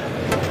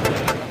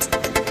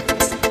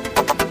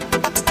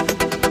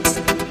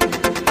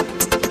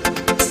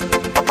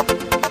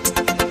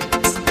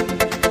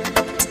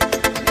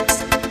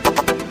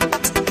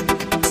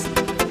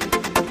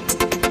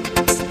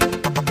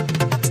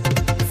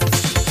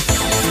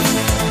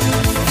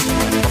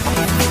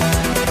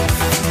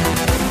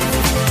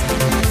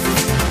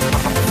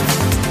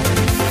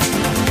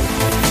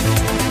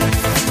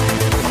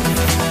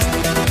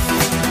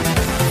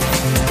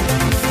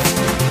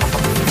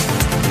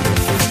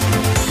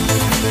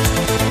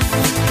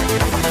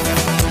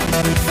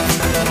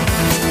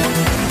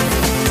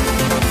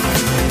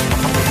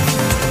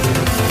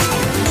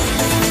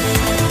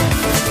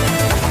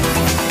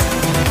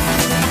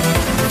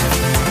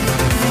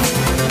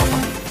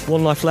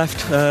 One life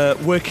left,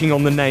 working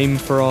on the name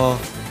for our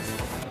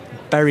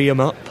Bury 'em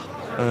Up,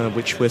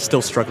 which we're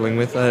still struggling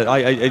with.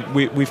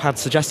 We've had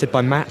suggested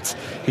by Matt,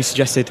 he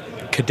suggested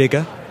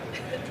Kadiga,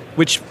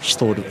 which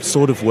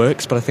sort of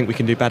works, but I think we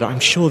can do better. I'm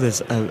sure there's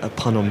a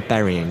pun on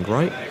burying,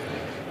 right?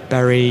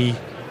 Bury.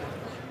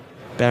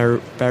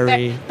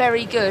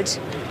 Very good.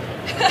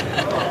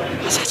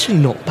 That's actually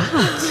not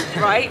bad.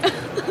 Right?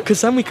 Because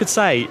then we could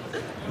say,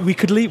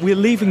 we're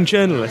leaving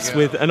journalists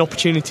with an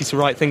opportunity to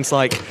write things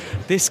like,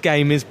 this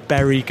game is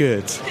very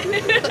good.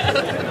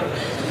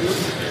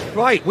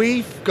 Right,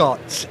 we've got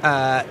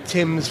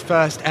Tim's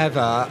first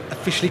ever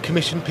officially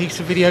commissioned piece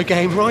of video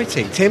game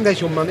writing. Tim,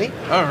 there's your money.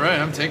 All right,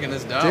 I'm taking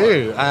this down.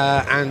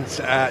 And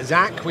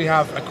Zach, we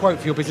have a quote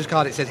for your business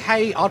card. It says,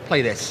 "Hey, I'd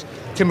play this.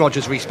 Tim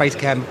Rogers re Space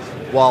Chem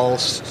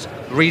whilst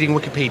reading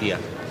Wikipedia."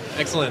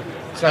 Excellent.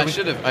 So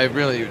I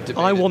really debated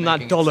I want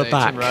that $1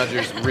 back. Tim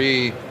Rogers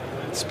re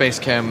Space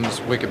Chem's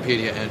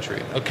Wikipedia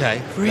entry.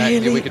 Okay.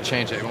 Really? We could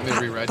change it. You want me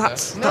to rewrite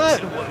that?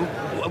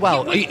 No.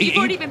 Well, you've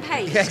already been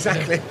paid. Yeah,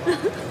 exactly.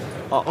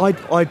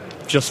 I'd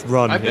just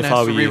run I've been if I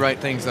asked were to you. rewrite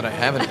things that I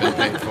haven't been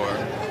paid for.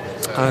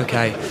 So.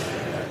 Okay.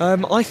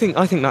 I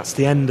think that's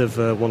the end of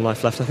One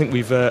Life Left. I think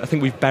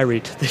we've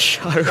buried this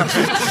show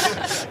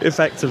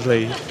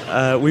effectively.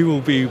 We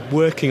will be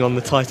working on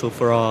the title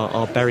for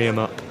our Bury 'em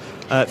Up.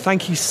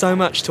 Thank you so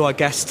much to our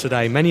guests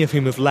today, many of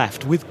whom have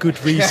left with good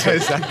reason. Yeah,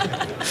 exactly.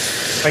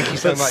 Thank you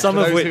so But much. some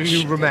for of those which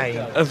who remain.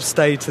 have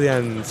stayed to the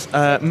end.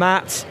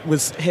 Matt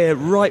was here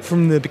right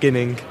from the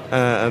beginning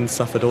and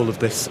suffered all of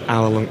this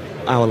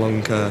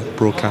hour-long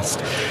broadcast.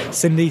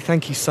 Cindy,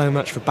 thank you so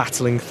much for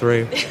battling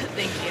through.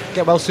 Thank you.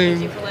 Get well soon.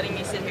 Thank you for letting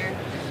me sit here.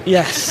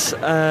 Yes,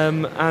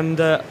 and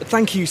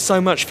thank you so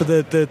much for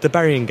the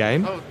burying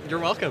game. Oh, you're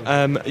welcome.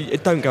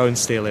 Don't go and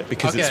steal it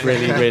because it's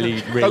Okay.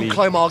 really Don't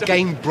climb our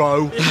game,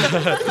 bro.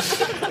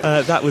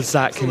 that was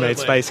Zach who made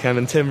Space Chem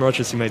and Tim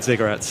Rogers who made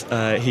Ziggurats.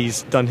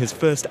 He's done his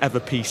first ever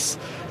piece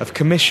of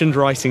commissioned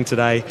writing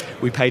today.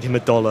 We paid him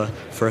 $1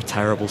 for a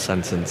terrible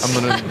sentence. I'm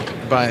going to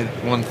buy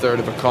 1/3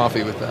 of a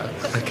coffee with that.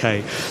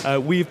 Okay,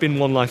 we've been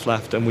One Life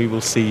Left and we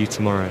will see you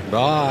tomorrow.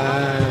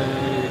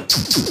 Bye.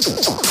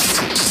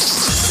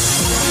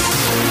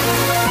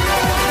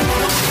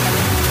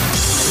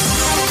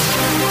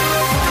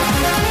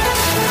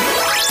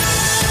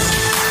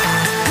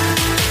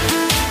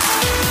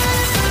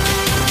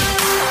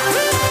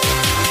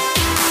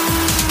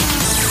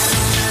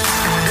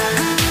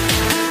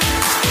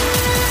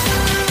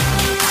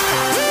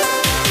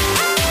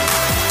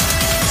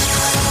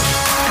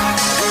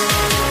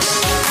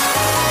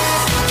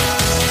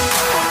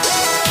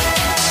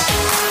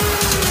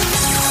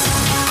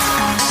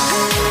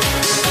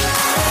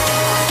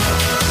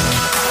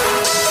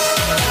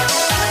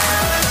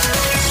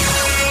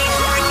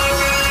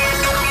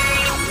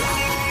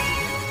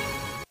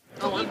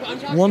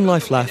 One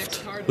Life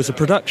Left was a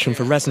production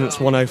for Resonance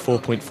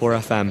 104.4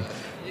 FM.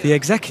 The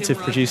executive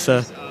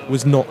producer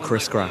was not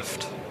Chris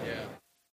Graft.